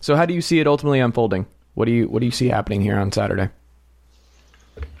 Absolutely. So how do you see it ultimately unfolding? What do you see happening here on Saturday?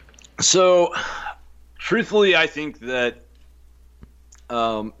 So, truthfully, I think that,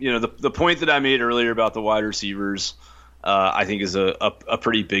 the point that I made earlier about the wide receivers, I think is a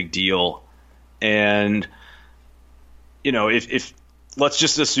pretty big deal. And if let's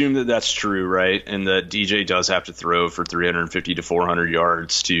just assume that that's true, right? And that DJ does have to throw for 350 to 400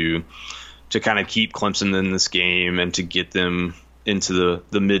 yards to kind of keep Clemson in this game and to get them into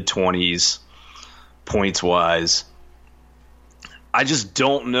the mid-20s points-wise. I just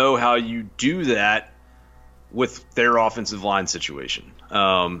don't know how you do that with their offensive line situation.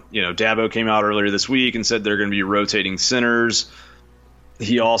 Dabo came out earlier this week and said they're going to be rotating centers.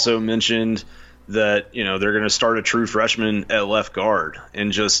 He also mentioned that, they're going to start a true freshman at left guard.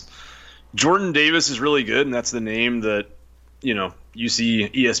 And just Jordan Davis is really good, and that's the name that, you see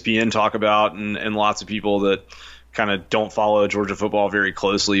ESPN talk about and lots of people that kind of don't follow Georgia football very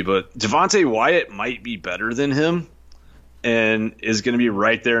closely. But Devontae Wyatt might be better than him and is going to be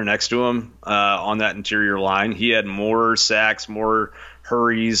right there next to him on that interior line. He had more sacks, more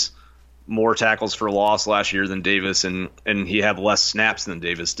hurries, more tackles for loss last year than Davis, and he had less snaps than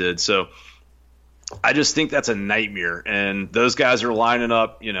Davis did. So I just think that's a nightmare. And those guys are lining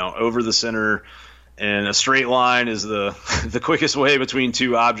up, over the center, and a straight line is the quickest way between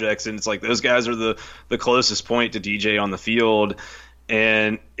two objects. And it's like those guys are the closest point to DJ on the field.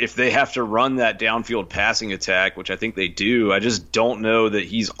 And if they have to run that downfield passing attack, which I think they do, I just don't know that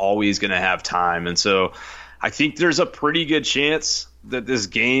he's always going to have time. And so I think there's a pretty good chance that this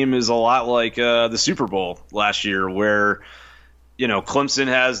game is a lot like the Super Bowl last year, where, Clemson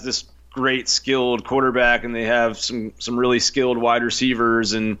has this great skilled quarterback and they have some really skilled wide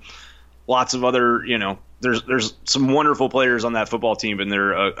receivers and lots of other, there's some wonderful players on that football team, and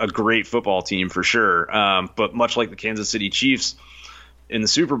they're a great football team for sure. But much like the Kansas City Chiefs in the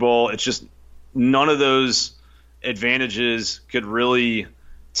Super Bowl, it's just none of those advantages could really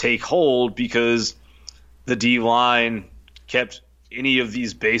take hold because the D-line kept any of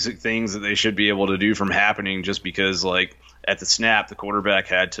these basic things that they should be able to do from happening, just because, like, at the snap, the quarterback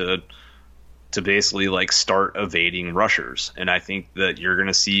had to basically, like, start evading rushers. And I think that you're going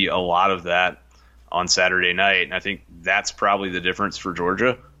to see a lot of that on Saturday night, and I think that's probably the difference for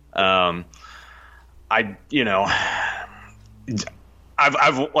Georgia. I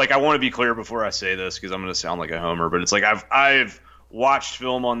want to be clear before I say this because I'm going to sound like a homer, but it's like I've watched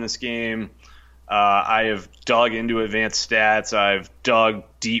film on this game. I have dug into advanced stats. I've dug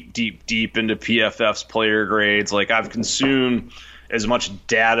deep into PFF's player grades. Like, I've consumed as much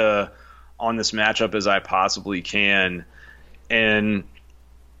data on this matchup as I possibly can. And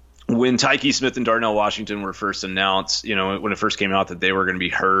when Tyke Smith and Darnell Washington were first announced, when it first came out that they were going to be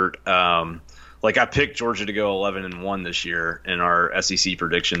hurt, I picked Georgia to go 11-1 this year in our SEC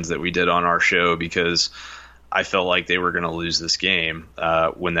predictions that we did on our show because I felt like they were going to lose this game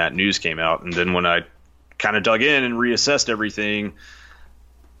when that news came out. And then when I kind of dug in and reassessed everything,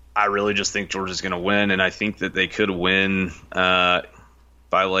 I really just think Georgia's going to win, and I think that they could win by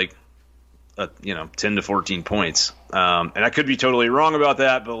 10 to 14 points. And I could be totally wrong about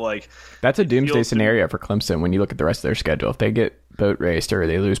that, but that's a doomsday scenario for Clemson when you look at the rest of their schedule. If they get boat raced or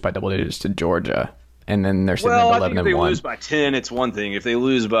they lose by double digits to Georgia, and then they're sitting at 11-1. If they lose by 10, it's one thing. If they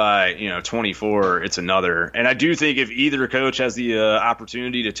lose by 24, it's another. And I do think if either coach has the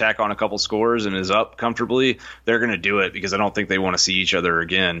opportunity to tack on a couple scores and is up comfortably, they're going to do it because I don't think they want to see each other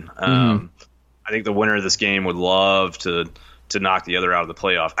again. I think the winner of this game would love to knock the other out of the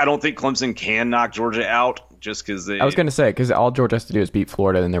playoff. I don't think Clemson can knock Georgia out just because they... I was going to say, because all Georgia has to do is beat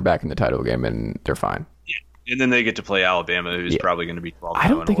Florida, and they're back in the title game, and they're fine. Yeah. And then they get to play Alabama, who's probably going to be 12. I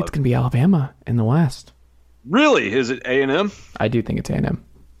don't think it's going to be Alabama in the West. Really? Is it A&M? I do think it's A&M.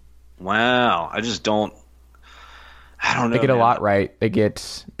 Wow. I don't know. They get a lot right. They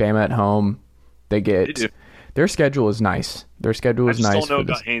get Bama at home. They do. Their schedule is nice. I just don't know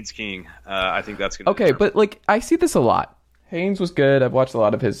about Haynes King. I think that's going to Okay, but I see this a lot. Haynes was good. I've watched a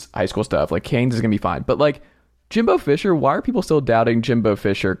lot of his high school stuff. Haynes is going to be fine. But, Jimbo Fisher, why are people still doubting Jimbo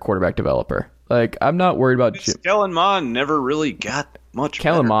Fisher, quarterback developer? I'm not worried about Kellen Mond never really got much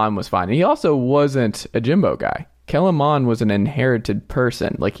Kellen Mond was fine. And he also wasn't a Jimbo guy. Kellen Mond was an inherited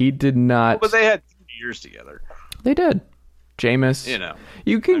person. He did not... But they had 3 years together. They did. Jameis.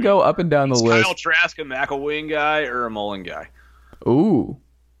 You can go up and down the list. Kyle Trask a McElwain guy or a Mullen guy? Ooh.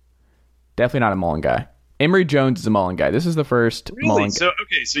 Definitely not a Mullen guy. Emory Jones is a Mullen guy. This is the first Mullen guy.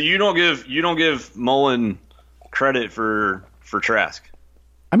 So you don't give Mullen credit for Trask.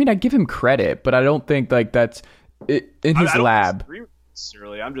 I mean, I give him credit, but I don't think that's in his lab. Disagree with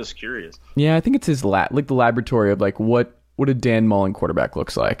necessarily. I'm just curious. Yeah, I think it's his lab, the laboratory of what a Dan Mullen quarterback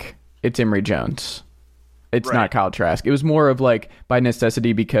looks like. It's Emory Jones. It's not Kyle Trask. It was more of by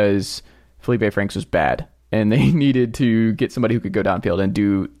necessity because Felipe Franks was bad. And they needed to get somebody who could go downfield and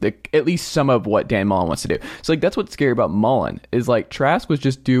do at least some of what Dan Mullen wants to do. So that's what's scary about Mullen is Trask was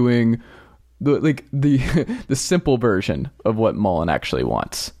just doing the simple version of what Mullen actually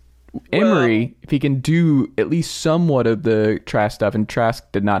wants. Emery, if he can do at least somewhat of the Trask stuff, and Trask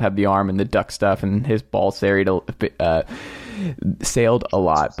did not have the arm and the duck stuff, and his ball sailed a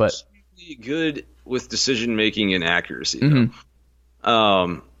lot, but good with decision making and accuracy. I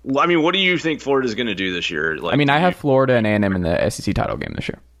mean, what do you think Florida's going to do this year? Like, I have Florida and A&M in the SEC title game this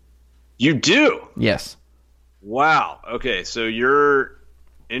year. You do? Yes. Wow. Okay, so you're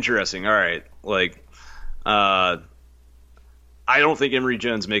interesting. All right, I don't think Emory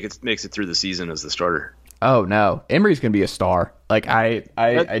Jones makes it through the season as the starter. Oh no, Emory's gonna be a star. I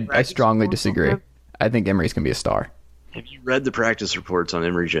strongly disagree. I think Emory's gonna be a star. Have you read the practice reports on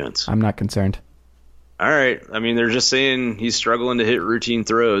Emory Jones? I'm not concerned. All right. I mean, they're just saying he's struggling to hit routine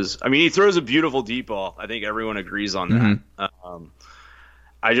throws. I mean, he throws a beautiful deep ball. I think everyone agrees on that.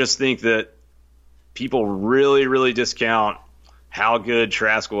 I just think that people really, really discount how good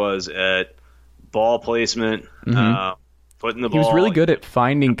Trask was at ball placement. Putting the ball. He was really good at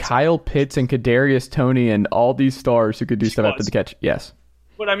finding Kyle Pitts and Kadarius Toney and all these stars who could do stuff after the catch. Yes.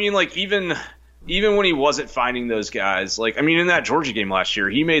 But I mean, even when he wasn't finding those guys, in that Georgia game last year,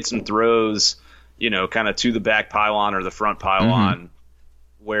 he made some throws, kind of to the back pylon or the front pylon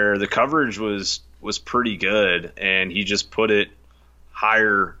where the coverage was pretty good, and he just put it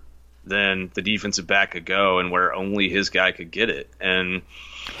higher than the defensive back could go and where only his guy could get it. And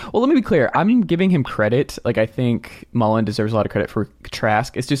well, let me be clear. I'm giving him credit. I think Mullen deserves a lot of credit for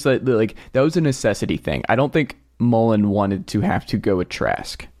Trask. It's just that was a necessity thing. I don't think Mullen wanted to have to go with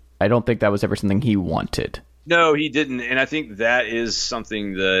Trask. I don't think that was ever something he wanted. No, he didn't. And I think that is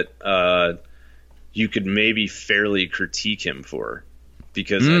something that you could maybe fairly critique him for,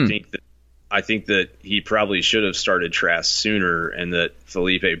 because I think that he probably should have started Trask sooner, and that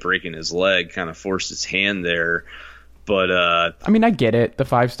Felipe breaking his leg kind of forced his hand there. But I get it. The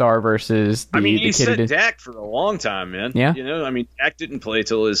 5-star versus the he kid set Dak for a long time, man. Yeah. Dak didn't play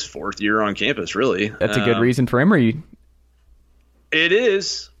till his 4th year on campus, really. That's a good reason for Emory. It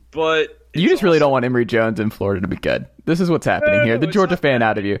is, but you just really don't want Emory Jones in Florida to be good. This is what's happening here. The Georgia fan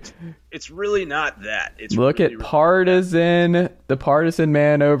out of you. It's really not that. It's Look really, at the partisan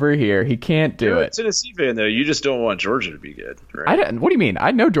man over here. He can't do it. You're a Tennessee fan, though. You just don't want Georgia to be good, right? What do you mean?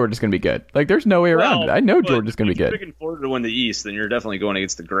 I know Georgia's going to be good. There's no way around it. I know Georgia's going to be good. If you're picking Florida to win the East, then you're definitely going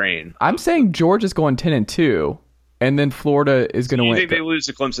against the grain. I'm saying Georgia's going 10-2, and then Florida is going to win. You think they lose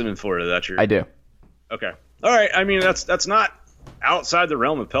to Clemson in Florida? That's your. I do. Okay. All right. That's not outside the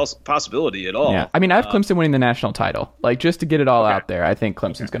realm of possibility at all. Yeah. I have Clemson winning the national title. Just to get it all out there, I think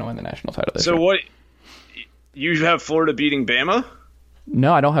Clemson's going to win the national title this year. So what? You have Florida beating Bama?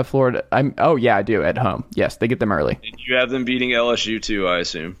 No, I don't have Florida. I do at home. Yes, they get them early. And you have them beating LSU too, I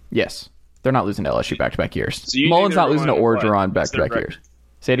assume. Yes. They're not losing to LSU back-to-back years. So Mullen's not losing to Orgeron back-to-back years.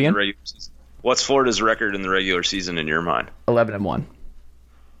 Say it again? What's Florida's record in the regular season in your mind? 11-1.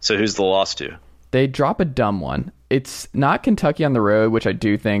 So who's the loss to? They drop a dumb one. It's not Kentucky on the road, which I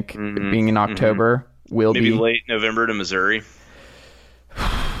do think, being in October, will maybe be late November to Missouri.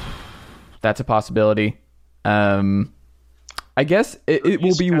 That's a possibility. I guess it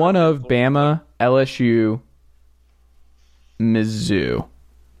will be one of Bama, LSU, Mizzou.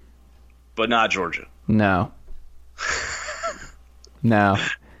 But not Georgia. No. No.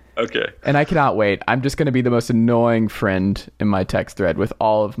 Okay. And I cannot wait. I'm just going to be the most annoying friend in my text thread with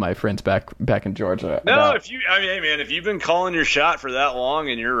all of my friends back in Georgia. No, if you've been calling your shot for that long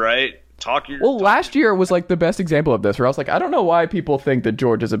and you're right, last year was the best example of this, where I was I don't know why people think that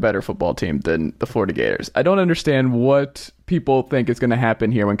Georgia's a better football team than the Florida Gators. I don't understand what people think is going to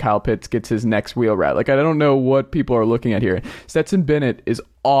happen here when Kyle Pitts gets his next wheel route. I don't know what people are looking at here. Stetson Bennett is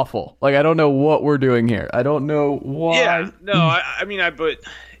awful. I don't know what we're doing here. I don't know why. Yeah, no, but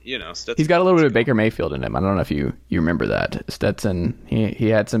Stetson, he's got a little bit of Baker Mayfield in him. I don't know if you remember that. Stetson, he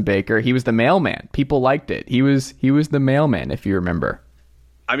had some Baker. He was the mailman. People liked it. He was the mailman, if you remember.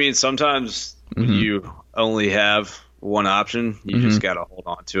 Sometimes when you only have one option, you just got to hold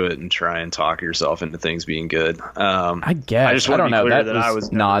on to it and try and talk yourself into things being good. I guess. I don't know. That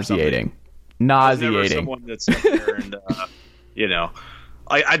was nauseating. Nauseating. Someone that's there and,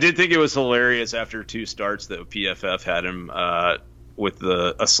 I did think it was hilarious after 2 starts that PFF had him with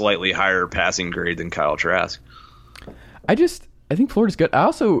a slightly higher passing grade than Kyle Trask. I think Florida's good.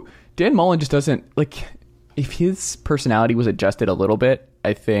 Dan Mullen just doesn't if his personality was adjusted a little bit,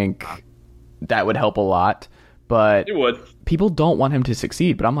 I think that would help a lot. But it would. People don't want him to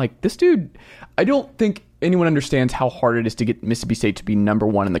succeed. But I'm this dude, I don't think anyone understands how hard it is to get Mississippi State to be number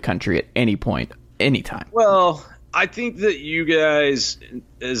 1 in the country at any point, anytime. Well, I think that you guys,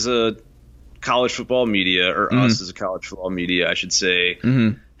 as a college football media, or us as a college football media, I should say,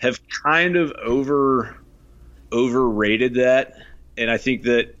 have kind of overrated that. And I think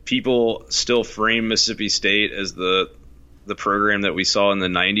that people still frame Mississippi State as the program that we saw in the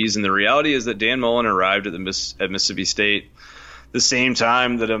 90s. And the reality is that Dan Mullen arrived at Mississippi State the same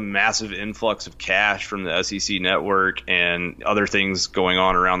time that a massive influx of cash from the SEC network and other things going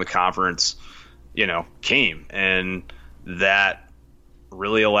on around the conference, came. And that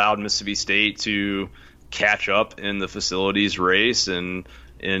really allowed Mississippi State to catch up in the facilities race and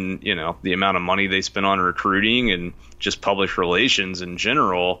in, the amount of money they spent on recruiting and just public relations in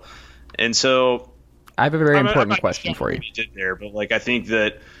general. And so I have a very important question for you. Did there, but I think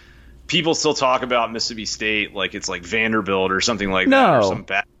that people still talk about Mississippi State like it's like Vanderbilt or something like that, or some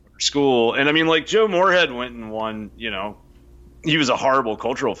bad school. And I mean, Joe Moorhead went and won. He was a horrible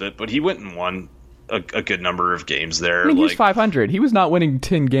cultural fit, but he went and won a good number of games there. I mean, he was 500. He was not winning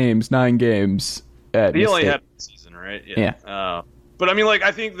 10 games, 9 games. He only had one season, right? Yeah. But I mean,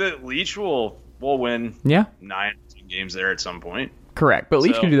 I think that Leach will win 9 games there at some point. Correct, but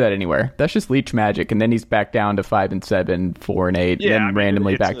Leach can do that anywhere. That's just Leach magic, and then he's back down to 5-7, 4-8, then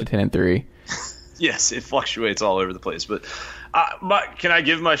randomly back to 10-3. Yes, it fluctuates all over the place. But can I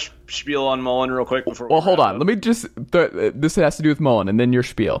give my spiel on Mullen real quick before? Well, hold on. Let me just. This has to do with Mullen, and then your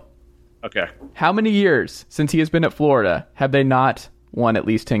spiel. Okay. How many years since he has been at Florida have they not won at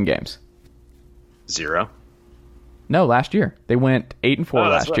least 10 games? 0. No, last year they went 8-4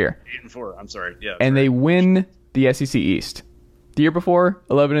 last year. 8-4. I'm sorry. Yeah. And they win the SEC East. The year before,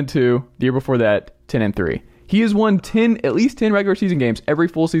 11-2. The year before that, 10-3. He has won at least 10 regular season games every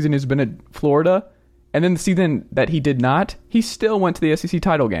full season he's been at Florida. And then the season that he did not, he still went to the SEC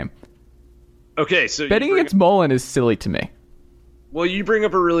title game. Okay, so betting against Mullen is silly to me. Well, you bring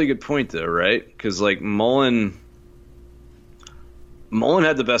up a really good point, though, right? Because Mullen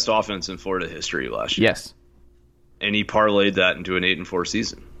had the best offense in Florida history last year. Yes, and he parlayed that into an 8-4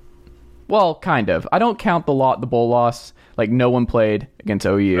 season. Well, kind of. I don't count the bowl loss. No one played against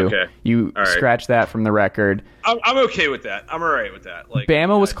OU. Okay. You scratch that from the record. I'm okay with that. I'm all right with that.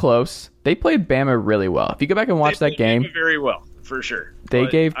 Bama was close. They played Bama really well. If you go back and watch that game, Bama very well, for sure. They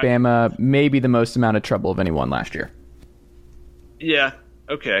gave Bama maybe the most amount of trouble of anyone last year. Yeah,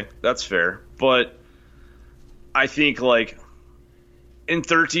 okay, that's fair. But I think, in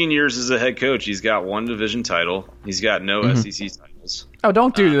 13 years as a head coach, he's got 1 division title. He's got no SEC titles. Oh,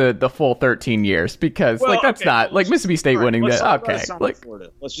 don't do the full 13 years because that's not Mississippi State winning that. Okay,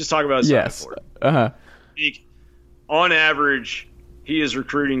 let's just talk about his time in Florida. On average, he is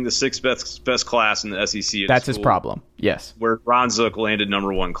recruiting the 6th best class in the SEC. That's his problem. Yes, where Ron Zook landed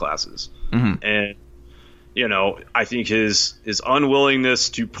number 1 classes, and I think his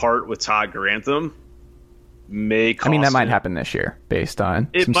unwillingness to part with Todd Grantham may cost that might happen this year based on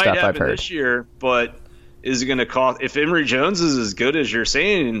some stuff I've heard. It might happen this year, but is it going to cost? If Emory Jones is as good as you're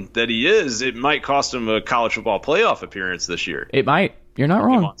saying that he is, it might cost him a college football playoff appearance this year. It might. You're not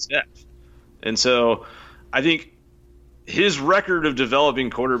wrong. On staff. And so I think his record of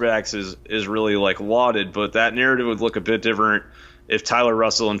developing quarterbacks is really lauded, but that narrative would look a bit different if Tyler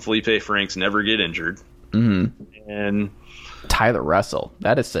Russell and Felipe Franks never get injured. Mm-hmm. And Tyler Russell,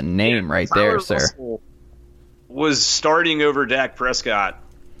 that is a name right there, sir. Russell was starting over Dak Prescott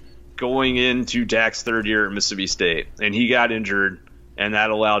going into Dak's 3rd year at Mississippi State, and he got injured, and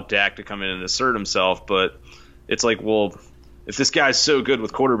that allowed Dak to come in and assert himself. But it's well, if this guy's so good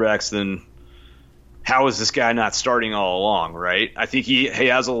with quarterbacks, then how is this guy not starting all along, right? I think he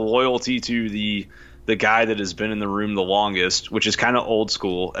has a loyalty to the guy that has been in the room the longest, which is kind of old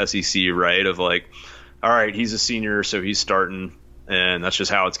school SEC, right? Of all right, he's a senior, so he's starting, and that's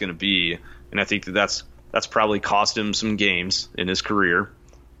just how it's going to be. And I think that's probably cost him some games in his career.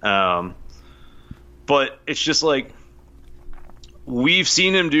 But it's just we've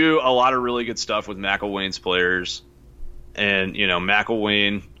seen him do a lot of really good stuff with McElwain's players, and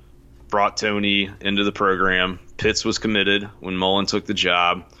McElwain brought Tony into the program. Pitts was committed when Mullen took the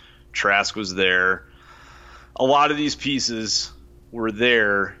job. Trask was there. A lot of these pieces were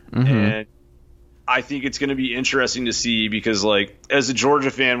there, and I think it's going to be interesting to see because, as a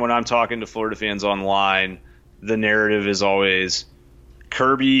Georgia fan, when I'm talking to Florida fans online, the narrative is always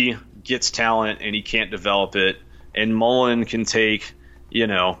Kirby gets talent and he can't develop it, and Mullen can take,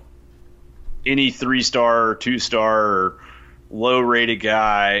 any 3-star or 2-star or low-rated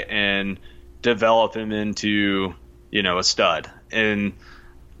guy and develop him into, a stud. And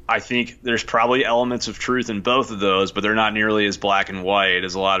I think there's probably elements of truth in both of those, but they're not nearly as black and white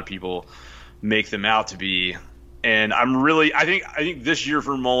as a lot of people make them out to be. And I think this year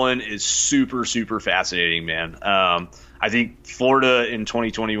for Mullen is super, super fascinating, man. I think Florida in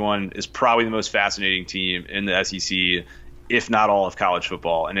 2021 is probably the most fascinating team in the SEC if not all of college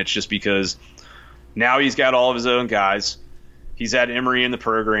football. And it's just because now he's got all of his own guys. He's had Emory in the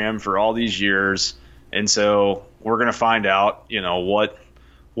program for all these years. And so we're going to find out,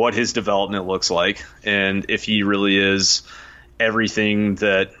 what his development looks like and if he really is everything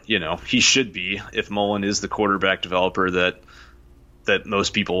that, he should be, if Mullen is the quarterback developer that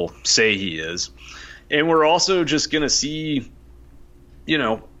most people say he is. And we're also just going to see,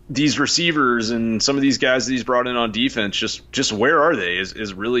 these receivers and some of these guys that he's brought in on defense, just where are they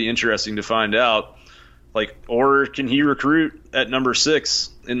is really interesting to find out. Or can he recruit at number 6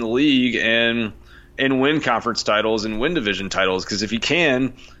 in the league and win conference titles and win division titles? Because if he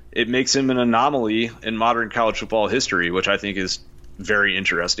can, it makes him an anomaly in modern college football history, which I think is very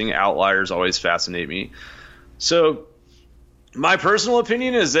interesting. Outliers always fascinate me. So my personal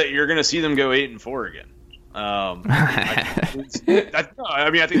opinion is that you're going to see them go 8-4 again. I think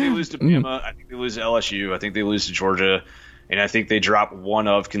they lose to Bama. I think they lose to LSU. I think they lose to Georgia. And I think they drop one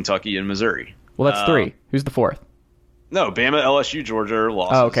of Kentucky and Missouri. Well, that's 3. Who's the 4th? No, Bama, LSU, Georgia are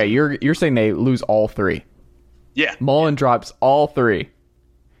losses. Oh, okay. You're saying they lose all 3. Yeah. Mullen drops all 3.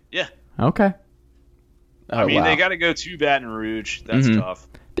 Yeah. Okay. They got to go to Baton Rouge. That's tough.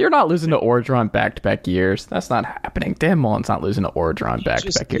 They're not losing to Orgeron back-to-back years. That's not happening. Dan Mullen's not losing to Orgeron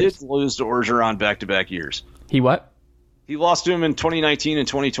back-to-back years. He did lose to Orgeron back-to-back years. He what? He lost to him in 2019 and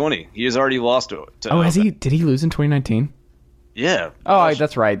 2020. He has already lost to has he? Did he lose in 2019? Yeah. Oh,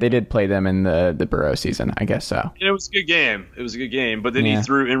 that's right. They did play them in the Burrow season. I guess so. And it was a good game. But then he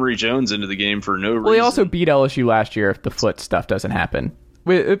threw Emory Jones into the game for no reason. Well, he also beat LSU last year if the foot stuff doesn't happen.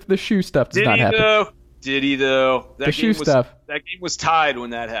 If the shoe stuff does not happen. Did he, though? The shoe stuff. That game was tied when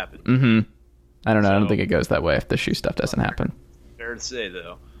that happened. Mm-hmm. I don't know. I don't think it goes that way if the shoe stuff doesn't happen. Fair to say,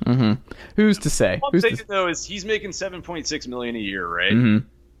 though. Mm-hmm. Who's to say? What I'm saying, though, is he's making $7.6 million a year, right? Mm-hmm.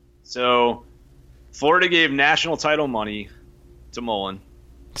 So Florida gave national title money to Mullen.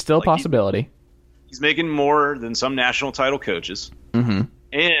 Still a possibility. He's making more than some national title coaches. Mm-hmm.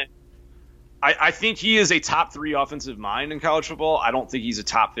 And I think he is a top 3 offensive mind in college football. I don't think he's a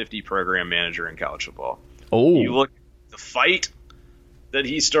top 50 program manager in college football. Oh. You look at the fight that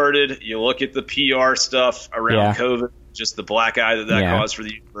he started. You look at the PR stuff around COVID, just the black eye that caused for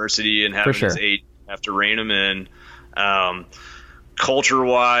the university and having his aide have to rein him in.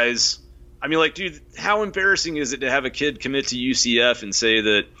 Culture-wise, dude, how embarrassing is it to have a kid commit to UCF and say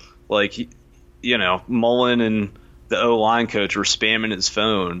that, Mullen and the O-line coach were spamming his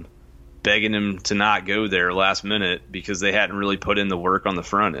phone, begging him to not go there last minute because they hadn't really put in the work on the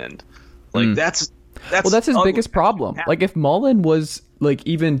front end. That's his biggest problem. If Mullen was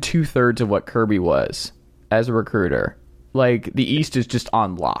even 2/3 of what Kirby was as a recruiter, the East is just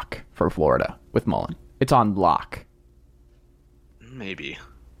on lock for Florida with Mullen. It's on lock. Maybe.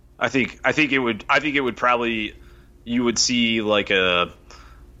 I think it would probably, you would see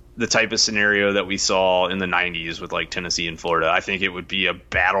the type of scenario that we saw in the 90s with Tennessee and Florida. I think it would be a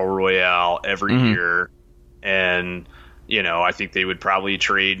battle royale every year. And, I think they would probably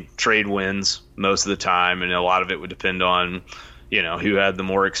trade wins most of the time. And a lot of it would depend on, who had the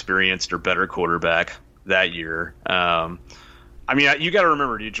more experienced or better quarterback that year. You got to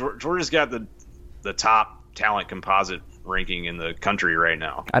remember, dude, Georgia's got the top talent composite ranking in the country right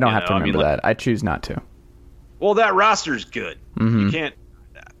now. I don't have to remember that. I choose not to. Well, that roster's good. Mm-hmm. You can't.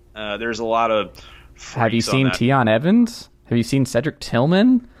 There's a lot of. Have you seen Tion Evans? Have you seen Cedric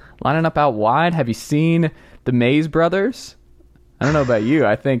Tillman lining up out wide? Have you seen the Mays brothers? I don't know about you.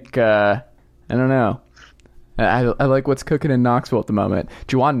 I think I don't know. I like what's cooking in Knoxville at the moment.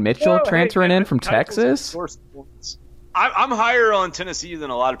 Juwan Mitchell transferring in from Texas. I'm higher on Tennessee than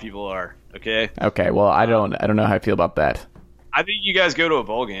a lot of people are. Okay. Okay. Well, I don't know how I feel about that. I think you guys go to a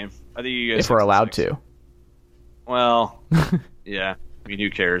bowl game. I think you guys, if we're allowed to. Well, yeah. Who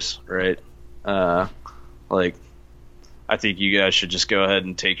cares, right? I think you guys should just go ahead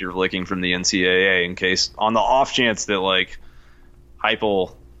and take your licking from the NCAA in case, on the off chance that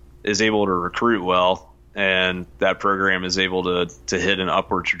Heupel is able to recruit well and that program is able to hit an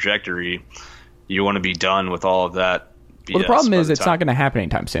upward trajectory. You want to be done with all of that. BS. Well, the problem is it's not going to happen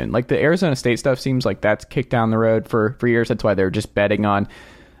anytime soon. The Arizona State stuff seems like that's kicked down the road for years. That's why they're just betting on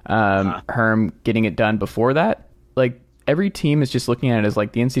Herm getting it done before that. Every team is just looking at it as the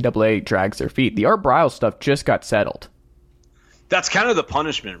NCAA drags their feet. The Art Briles stuff just got settled. That's kind of the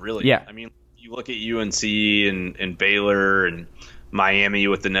punishment, really. Yeah. You look at UNC and Baylor and Miami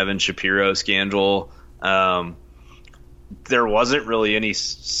with the Nevin Shapiro scandal. There wasn't really any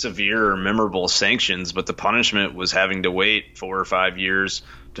severe or memorable sanctions, but the punishment was having to wait 4 or 5 years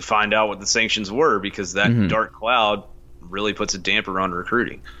to find out what the sanctions were because that dark cloud really puts a damper on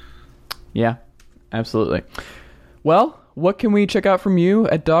recruiting. Yeah, absolutely. Well, what can we check out from you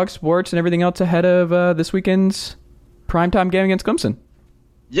at Dawg Sports and everything else ahead of this weekend's primetime game against Clemson?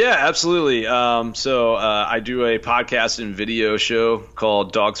 Yeah, absolutely. So I do a podcast and video show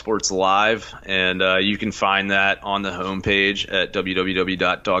called Dawg Sports Live, and you can find that on the homepage at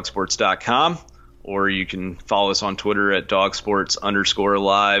www.dawgsports.com, or you can follow us on Twitter at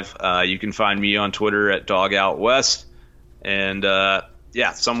dawgsports_live. You can find me on Twitter at DawgOutWest, and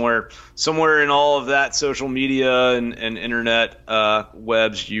somewhere in all of that social media and internet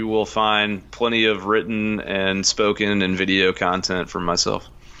webs, you will find plenty of written and spoken and video content from myself.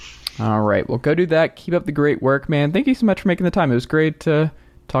 All right. Well, go do that. Keep up the great work, man. Thank you so much for making the time. It was great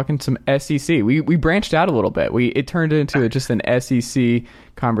talking some SEC. We branched out a little bit. It turned into just an SEC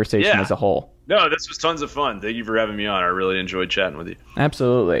conversation as a whole. No, this was tons of fun. Thank you for having me on. I really enjoyed chatting with you.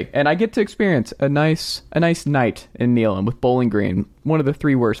 Absolutely. And I get to experience a nice night in Noland with Bowling Green, one of the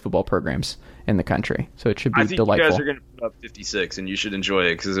 3 worst football programs in the country. So it should be delightful. You guys are going to put up 56, and you should enjoy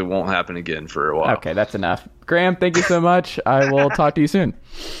it because it won't happen again for a while. Okay, that's enough. Graham, thank you so much. I will talk to you soon.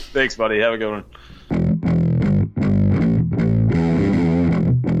 Thanks, buddy. Have a good one.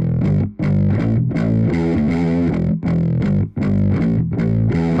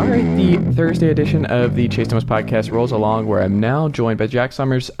 All right, the Thursday edition of the Chase Thomas podcast rolls along, where I'm now joined by Jack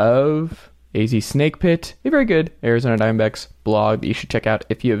Sommers of AZ Snake Pit, a very good Arizona Diamondbacks blog that you should check out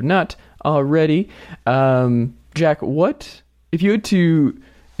if you have not already. Jack, if you had to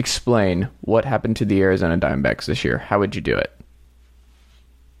explain what happened to the Arizona Diamondbacks this year, how would you do it?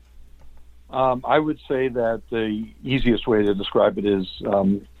 I would say that the easiest way to describe it is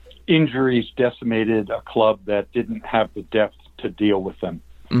injuries decimated a club that didn't have the depth to deal with them.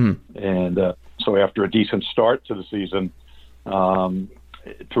 Mm-hmm. And so after a decent start to the season,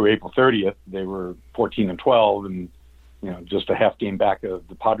 through April 30th, they were 14-12 and just a half game back of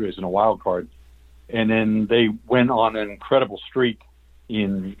the Padres in a wild card. And then they went on an incredible streak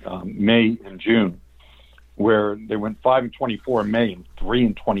in May and June, where they went 5-24 in May and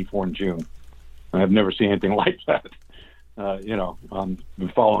 3-24 in June. I've never seen anything like that. I've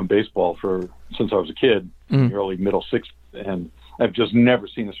been following baseball since I was a kid, in the early middle 60s, and I've just never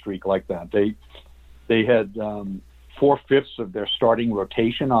seen a streak like that. They had 4/5 of their starting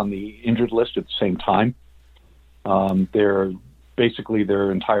rotation on the injured list at the same time. Their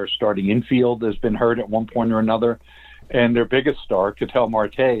entire starting infield has been hurt at one point or another, and their biggest star, Ketel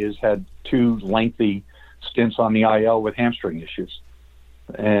Marte, has had 2 lengthy stints on the IL with hamstring issues.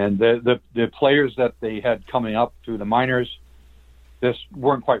 And the players that they had coming up through the minors just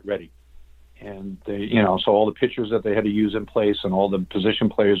weren't quite ready. And so all the pitchers that they had to use in place and all the position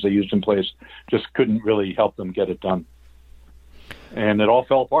players they used in place just couldn't really help them get it done. And it all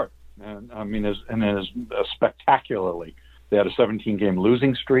fell apart. And I mean, spectacularly. They had a 17-game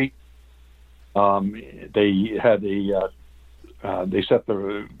losing streak. They had they set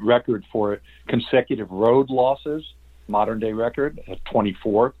the record for consecutive road losses, modern day record at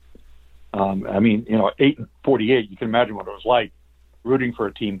 24. 8-48. You can imagine what it was like rooting for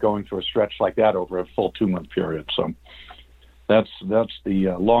a team going through a stretch like that over a full 2-month period. So that's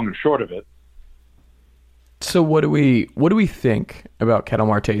the long and short of it. So what do we think about Ketel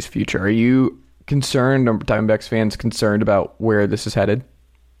Marte's future? Are you concerned, or Diamondbacks fans concerned about where this is headed?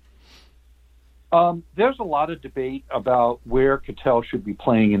 There's a lot of debate about where Ketel should be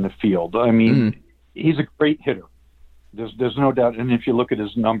playing in the field. I mean, he's a great hitter. There's no doubt. And if you look at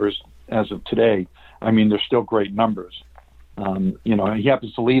his numbers as of today, I mean, they're still great numbers. He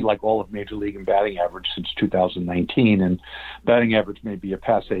happens to lead like all of Major League in batting average since 2019, and batting average may be a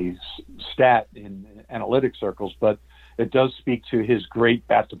passé stat in analytic circles, but it does speak to his great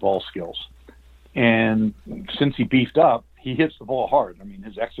bat-to-ball skills. And since he beefed up, he hits the ball hard. I mean,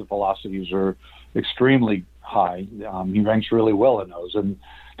 his exit velocities are extremely high. He ranks really well in those, and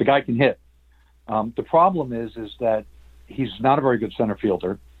the guy can hit. The problem is that he's not a very good center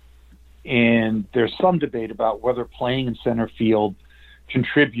fielder. And there's some debate about whether playing in center field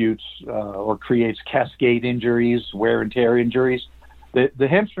contributes or creates cascade injuries, wear and tear injuries. The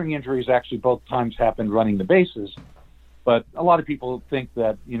hamstring injuries actually both times happened running the bases, but a lot of people think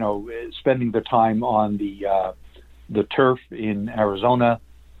that spending their time on the turf in Arizona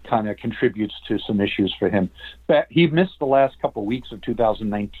kind of contributes to some issues for him. But he missed the last couple of weeks of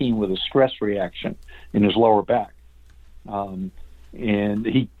 2019 with a stress reaction in his lower back. And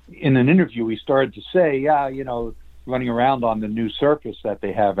he, in an interview, he started to say, running around on the new surface that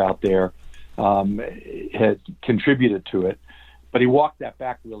they have out there had contributed to it. But he walked that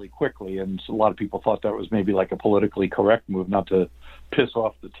back really quickly, and a lot of people thought that was maybe like a politically correct move, not to piss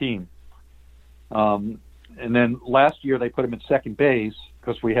off the team. And then last year they put him at second base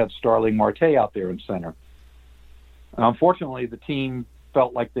because we had Starling Marte out there in center. Unfortunately, the team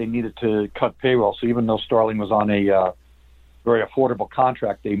felt like they needed to cut payroll. So even though Starling was on a very affordable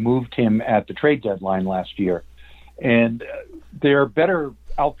contract, they moved him at the trade deadline last year. And they're better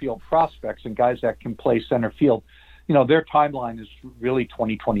outfield prospects and guys that can play center field. Their timeline is really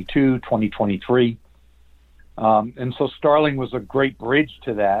 2022, 2023. And so Starling was a great bridge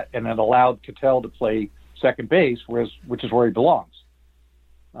to that, and it allowed Ketel to play second base, which is where he belongs.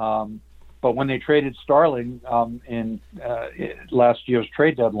 But when they traded Starling in last year's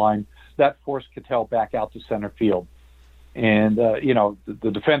trade deadline, that forced Ketel back out to center field. And,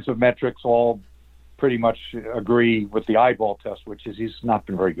 the defensive metrics all pretty much agree with the eyeball test, which is he's not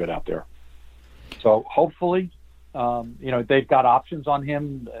been very good out there. So hopefully, they've got options on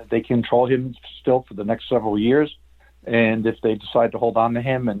him. They control him still for the next several years. And if they decide to hold on to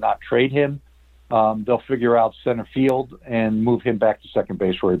him and not trade him, they'll figure out center field and move him back to second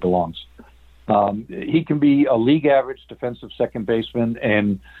base where he belongs. He can be a league average defensive second baseman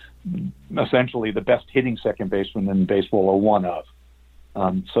and essentially the best hitting second baseman in baseball, or one of.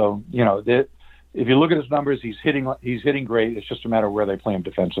 If you look at his numbers, he's hitting great. It's just a matter of where they play him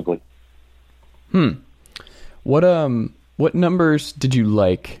defensively. What numbers did you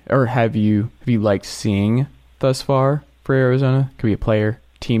like, or have you liked seeing thus far for Arizona? Could be a player,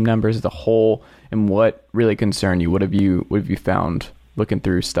 team numbers as a whole, and what really concerned you? What have you found looking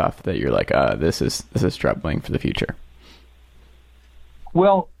through stuff that you're like, this is troubling for the future?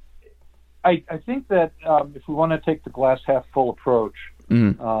 Well, I think that if we want to take the glass half full approach,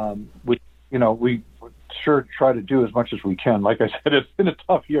 which we sure try to do as much as we can. Like I said, it's been a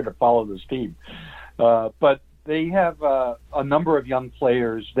tough year to follow this team, but they have a number of young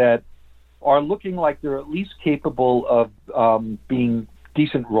players that are looking like they're at least capable of being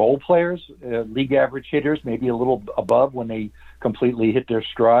decent role players, league average hitters, maybe a little above when they completely hit their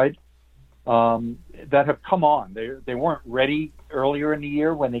stride, that have come on. They weren't ready earlier in the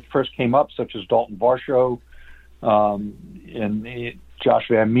year when they first came up, such as Dalton Varsho, and Josh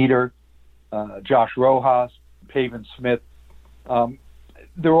Van Meter, Josh Rojas, Pavin Smith.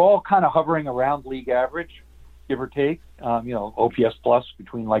 They're all kind of hovering around league average, give or take, OPS plus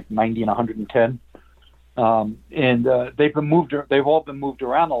between like 90 and 110. And they've all been moved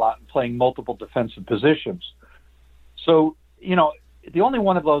around a lot and playing multiple defensive positions. So, the only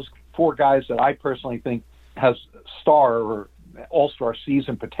one of those four guys that I personally think has star or all-star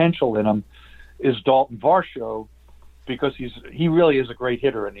season potential in him is Dalton Varsho, because he really is a great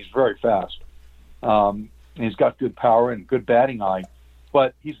hitter and he's very fast. And he's got good power and good batting eye,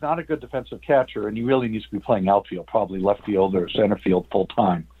 but he's not a good defensive catcher, and he really needs to be playing outfield, probably left field or center field full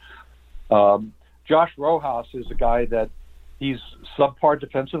time. Josh Rojas is a guy that he's subpar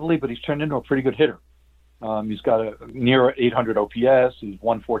defensively, but he's turned into a pretty good hitter. He's got a near 800 OPS. He's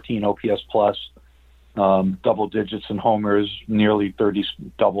 114 OPS plus, double digits in homers, nearly 30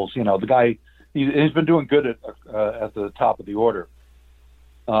 doubles. The guy, he's been doing good at the top of the order.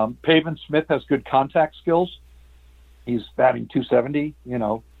 Pavin Smith has good contact skills. He's batting 270,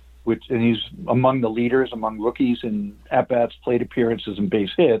 and he's among the leaders among rookies in at-bats, plate appearances, and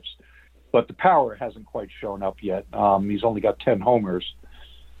base hits. But the power hasn't quite shown up yet. He's only got 10 homers.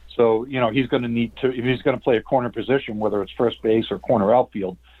 So, he's going to need to, if he's going to play a corner position, whether it's first base or corner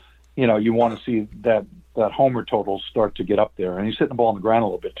outfield, you want to see that homer total start to get up there. And he's hitting the ball on the ground a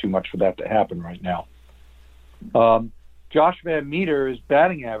little bit too much for that to happen right now. Josh Van Meter, his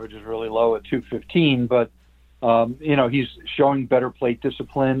batting average is really low at 215, but, he's showing better plate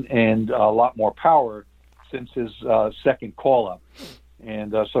discipline and a lot more power since his second call-up.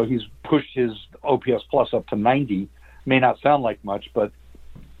 And so he's pushed his OPS plus up to 90. May not sound like much, but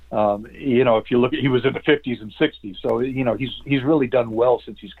if you look, he was in the 50s and 60s. So he's really done well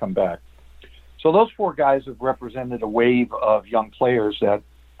since he's come back. So those four guys have represented a wave of young players that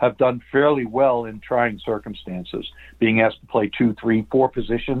have done fairly well in trying circumstances, being asked to play 2, 3, 4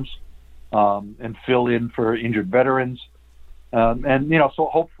 positions and fill in for injured veterans. So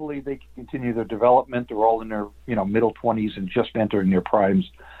hopefully they can continue their development. They're all in their, middle 20s and just entering their primes.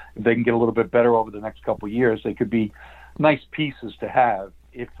 If they can get a little bit better over the next couple of years, they could be nice pieces to have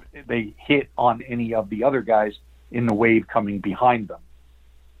if they hit on any of the other guys in the wave coming behind them.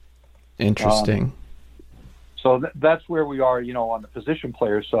 Interesting. So that's where we are, on the position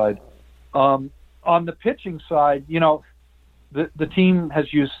player side. On the pitching side, the team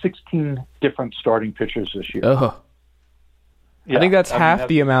has used 16 different starting pitchers this year. Oh. Yeah, I think that's half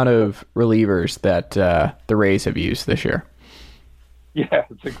the amount of relievers that the Rays have used this year. Yeah,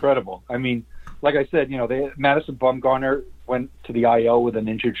 it's incredible. I mean, like I said, Madison Bumgarner went to the IL with an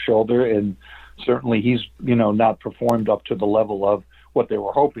injured shoulder, and certainly he's, not performed up to the level of what they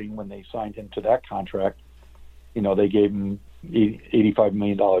were hoping when they signed him to that contract. they gave him $85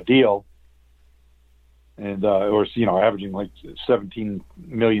 million deal, and or averaging like $17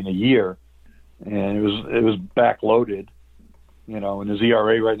 million a year, and it was backloaded. And his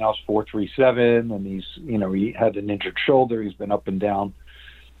ERA right now is 4.37, and he had an injured shoulder. He's been up and down.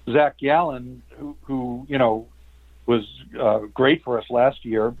 Zach Gallen, who was great for us last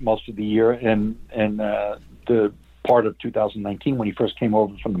year, most of the year, and the part of 2019 when he first came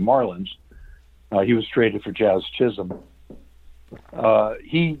over from the Marlins, he was traded for Jazz Chisholm.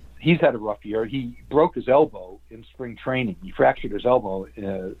 He's had a rough year. He broke his elbow in spring training. He fractured his elbow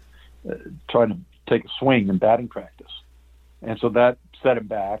trying to take a swing in batting practice. And so that set him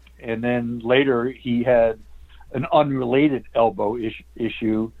back. And then later he had an unrelated elbow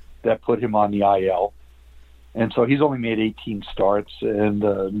issue that put him on the IL. And so he's only made 18 starts and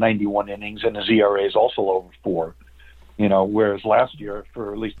 91 innings, and his ERA is also over 4. Whereas last year,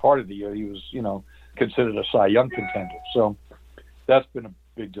 for at least part of the year, he was, considered a Cy Young contender. So that's been a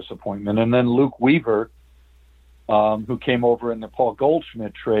big disappointment. And then Luke Weaver, who came over in the Paul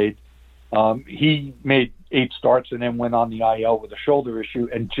Goldschmidt trade, he made 8 starts and then went on the IL with a shoulder issue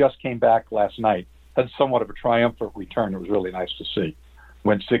and just came back last night. That's somewhat of a triumphant return. It was really nice to see.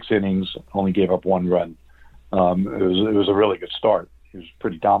 Went 6 innings, only gave up 1 run. It was a really good start. He was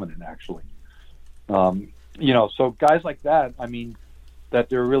pretty dominant, actually. So guys like that, that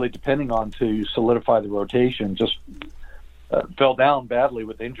they're really depending on to solidify the rotation, just fell down badly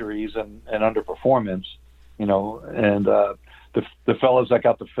with injuries and underperformance. And the fellows that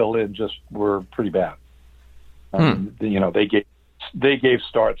got to fill in just were pretty bad. They gave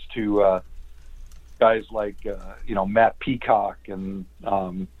starts to guys like Matt Peacock and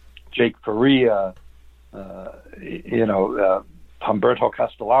Jake Faria, Humberto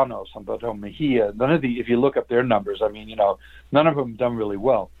Castellanos, Humberto Mejia. If you look up their numbers, none of them done really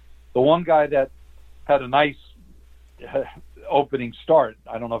well. The one guy that had a nice opening start,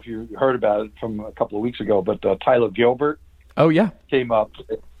 I don't know if you heard about it from a couple of weeks ago, but Tyler Gilbert. Oh yeah, came up.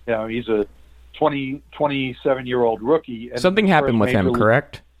 He's a 27-year-old rookie. And something happened with him,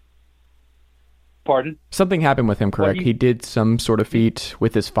 correct? Pardon? Something happened with him, correct? Well, he did some sort of feat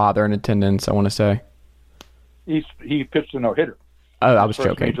with his father in attendance, I want to say. He pitched a no-hitter. Oh, I was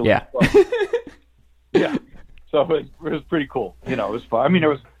joking. Yeah. Yeah. So it was pretty cool. It was fun. It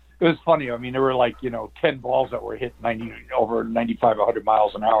was funny. There were 10 balls that were hit over 95, 100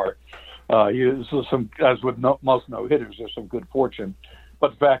 miles an hour. As with most no-hitters, there's some good fortune.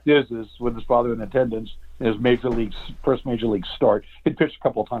 But the fact is with his father in attendance, his first major league start, he pitched a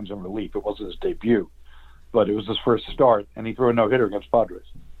couple of times in relief. It wasn't his debut, but it was his first start, and he threw a no-hitter against Padres.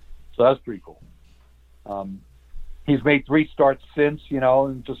 So that's pretty cool. He's made 3 starts since,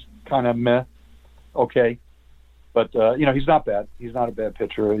 and just kind of meh, okay. But, he's not bad. He's not a bad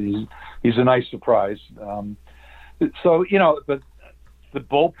pitcher. He's a nice surprise. But the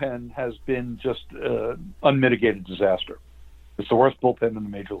bullpen has been just unmitigated disaster. It's the worst bullpen in the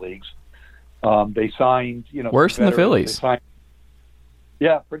major leagues. They signed, worse than the Phillies.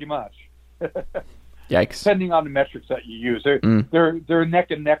 Yeah, pretty much. Yikes! Depending on the metrics that you use, they're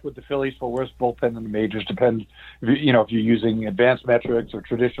neck and neck with the Phillies for worst bullpen in the majors. Depends, if you're using advanced metrics or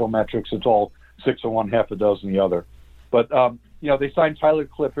traditional metrics. It's all 6 of one, half a dozen the other. But they signed Tyler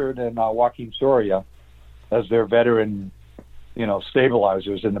Clippard and Joaquin Soria as their veteran,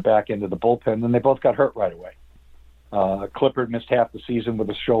 stabilizers in the back end of the bullpen, and they both got hurt right away. Clippard missed half the season with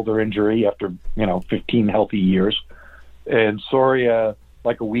a shoulder injury after 15 healthy years, and Soria,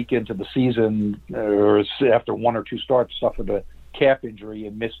 like a week into the season, or after 1 or 2 starts, suffered a calf injury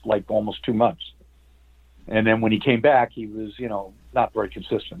and missed almost 2 months. And then when he came back, he was not very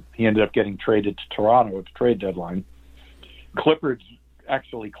consistent. He ended up getting traded to Toronto at the trade deadline. Clippard's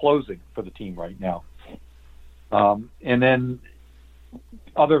actually closing for the team right now. And then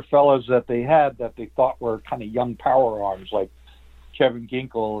other fellows that they had that they thought were kind of young power arms, like Kevin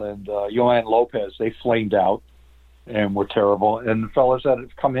Ginkel and Yohan Lopez, they flamed out and were terrible. And the fellows that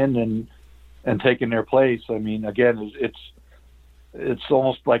have come in and taken their place, again, it's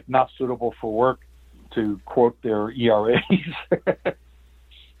almost like not suitable for work, to quote their ERAs.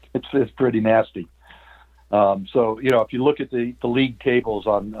 It's pretty nasty. So, if you look at the league tables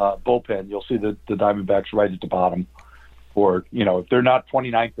on bullpen, you'll see the Diamondbacks right at the bottom. Or, if they're not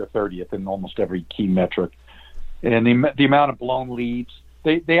 29th or 30th in almost every key metric. And the amount of blown leads,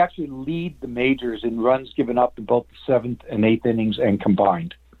 they actually lead the majors in runs given up in both the 7th and 8th innings and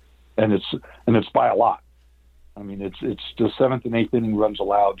combined. And it's by a lot. It's the 7th and 8th inning runs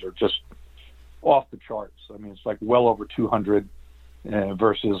allowed are just off the charts. It's well over 200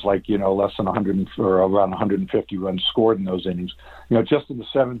 versus less than 100 or around 150 runs scored in those innings. Just in the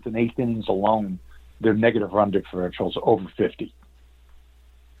 7th and 8th innings alone, their negative run differential is over 50.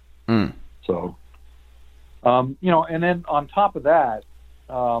 So, and then on top of that,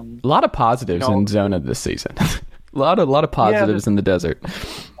 a lot of positives in Zona this season. a lot of positives in the desert.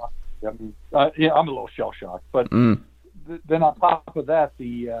 I'm a little shell shocked, but then on top of that,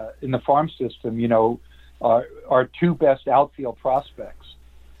 in the farm system, our two best outfield prospects,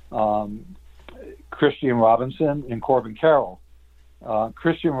 Christian Robinson and Corbin Carroll.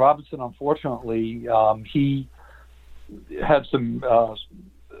 Christian Robinson, unfortunately, he had some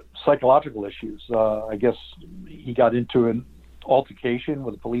psychological issues. I guess he got into an altercation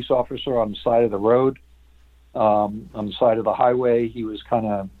with a police officer on the side of the road, on the side of the highway. He was kind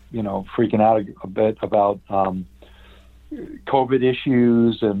of, freaking out a bit about COVID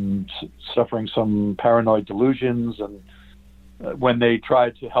issues and suffering some paranoid delusions. And when they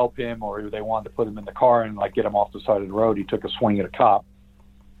tried to help him, or they wanted to put him in the car and get him off the side of the road, he took a swing at a cop.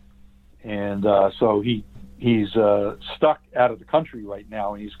 And so he's stuck out of the country right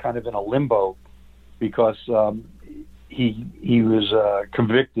now, and he's kind of in a limbo because he was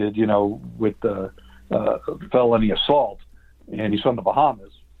convicted, with felony assault, and he's from the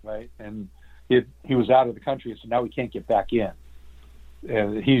Bahamas, right? And he was out of the country, so now he can't get back in.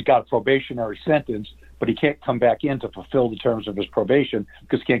 He's got a probationary sentence, but he can't come back in to fulfill the terms of his probation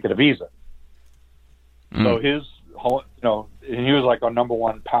because he can't get a visa. So his whole, and he was like our number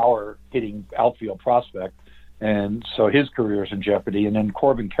one power hitting outfield prospect. And so his career is in jeopardy. And then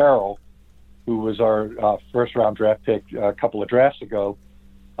Corbin Carroll, who was our first round draft pick a couple of drafts ago,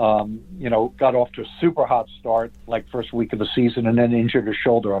 got off to a super hot start, first week of the season, and then injured his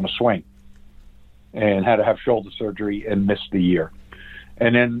shoulder on a swing and had to have shoulder surgery and missed the year.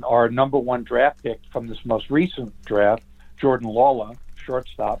 And then our number one draft pick from this most recent draft, Jordan Lawler,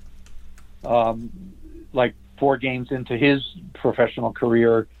 shortstop, 4 games into his professional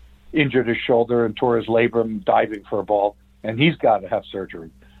career, injured his shoulder and tore his labrum diving for a ball, and he's got to have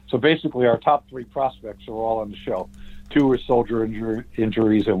surgery. So basically our top 3 prospects are all on the shelf. 2 with shoulder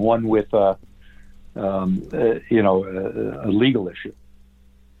injuries and 1 with a legal issue.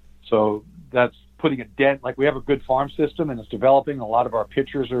 So that's putting a dent. We have a good farm system and it's developing. A lot of our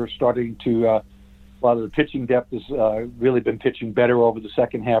pitchers are starting to, a lot of the pitching depth has really been pitching better over the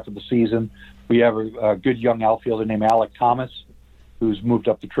second half of the season. We have a good young outfielder named Alec Thomas, who's moved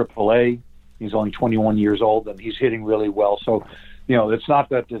up to AAA. He's only 21 years old and he's hitting really well. So, it's not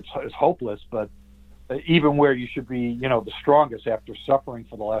that it's hopeless, but even where you should be, the strongest after suffering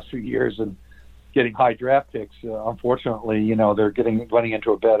for the last few years and getting high draft picks, unfortunately, they're running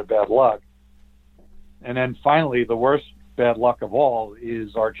into a bad luck. And then finally, the worst bad luck of all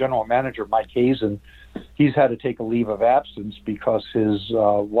is our general manager, Mike Hazen. He's had to take a leave of absence because his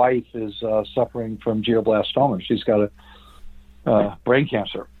wife is suffering from glioblastoma. She's got a brain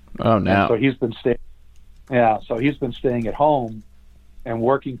cancer. Oh, no. And so he's been staying at home and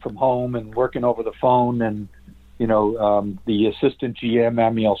working from home and working over the phone. And, the assistant GM,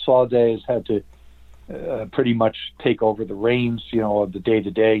 Amiel Sade, has had to pretty much take over the reins, of the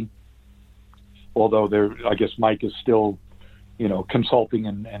day-to-day. Although I guess Mike is still, consulting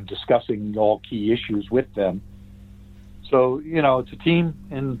and discussing all key issues with them. So, it's a team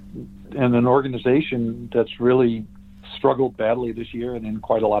and an organization that's really struggled badly this year and in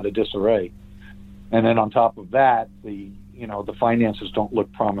quite a lot of disarray. And then on top of that, the finances don't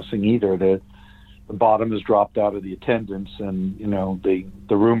look promising either. The bottom has dropped out of the attendance, and,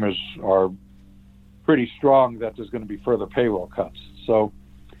 the rumors are pretty strong that there's going to be further payroll cuts. So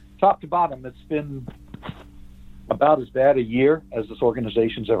top to bottom, it's been about as bad a year as this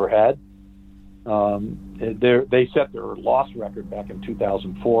organization's ever had. They set their loss record back in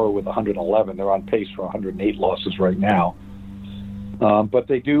 2004 with 111. They're on pace for 108 losses right now. But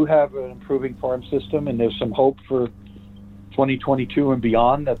they do have an improving farm system, and there's some hope for 2022 and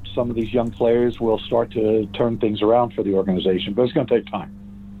beyond that some of these young players will start to turn things around for the organization. But it's going to take time.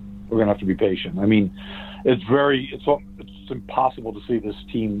 We're going to have to be patient. I mean, it's impossible to see this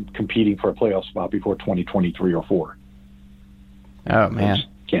team competing for a playoff spot before 2023 or 4. Oh, man.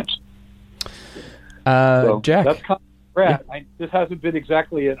 Can't. Jack. That's kind of where this hasn't been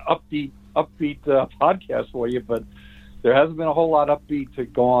exactly an upbeat podcast for you, but there hasn't been a whole lot upbeat to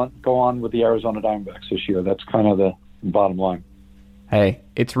go on with the Arizona Diamondbacks this year. That's kind of the bottom line. Hey,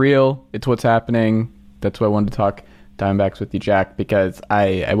 it's real. It's what's happening. That's why I wanted to talk Diamondbacks with you, Jack, because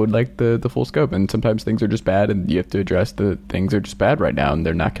I would like the full scope, and sometimes things are just bad, and you have to address the things are just bad right now, and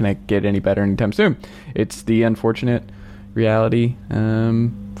they're not going to get any better anytime soon. It's the unfortunate reality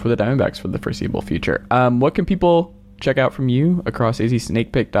for the Diamondbacks for the foreseeable future. What can people check out from you across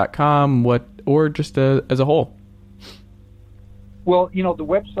azsnakepick.com, or just as a whole? Well, the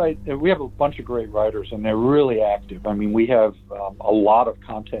website, we have a bunch of great writers, and they're really active. I mean, we have a lot of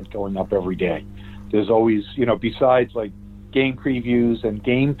content going up every day. There's always, besides like game previews and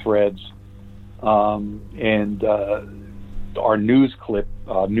game threads, and our news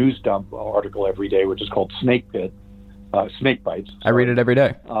dump article every day, which is called Snake Bites. Sorry. I read it every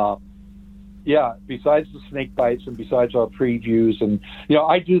day. Yeah, besides the snake bites and besides our previews, and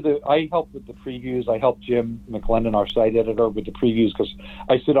I help with the previews. I help Jim McLendon, our site editor, with the previews because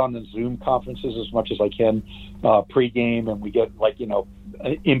I sit on the Zoom conferences as much as I can pregame, and we get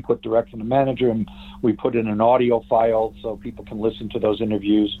input direct from the manager, and we put in an audio file so people can listen to those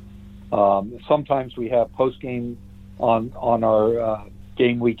interviews. Sometimes we have postgame on our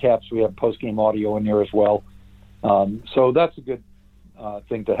game recaps. We have postgame audio in there as well. So that's a good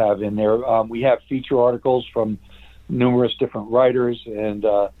thing to have in there. We have feature articles from numerous different writers, and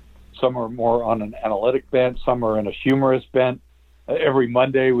some are more on an analytic bent, some are in a humorous bent. Every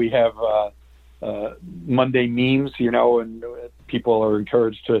Monday we have Monday memes, and people are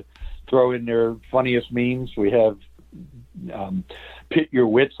encouraged to throw in their funniest memes. We have Pit Your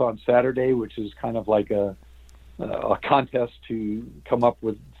Wits on Saturday, which is kind of like a contest to come up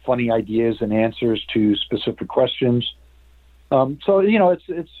with funny ideas and answers to specific questions. So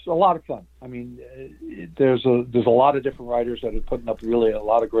it's a lot of fun. I mean, there's a lot of different writers that are putting up really a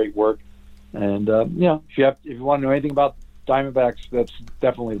lot of great work, and if you want to know anything about Diamondbacks, that's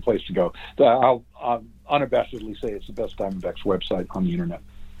definitely the place to go. I'll unabashedly say it's the best Diamondbacks website on the internet.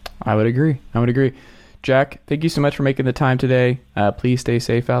 I would agree. Jack, thank you so much for making the time today. Please stay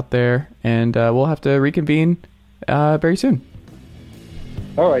safe out there, and we'll have to reconvene very soon.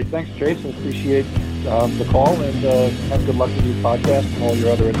 All right. Thanks, Chase. I appreciate the call, and have good luck with your podcast and all your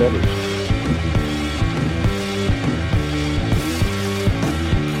other endeavors.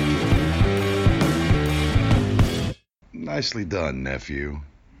 Nicely done, nephew.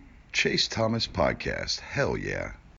 Chase Thomas Podcast. Hell yeah.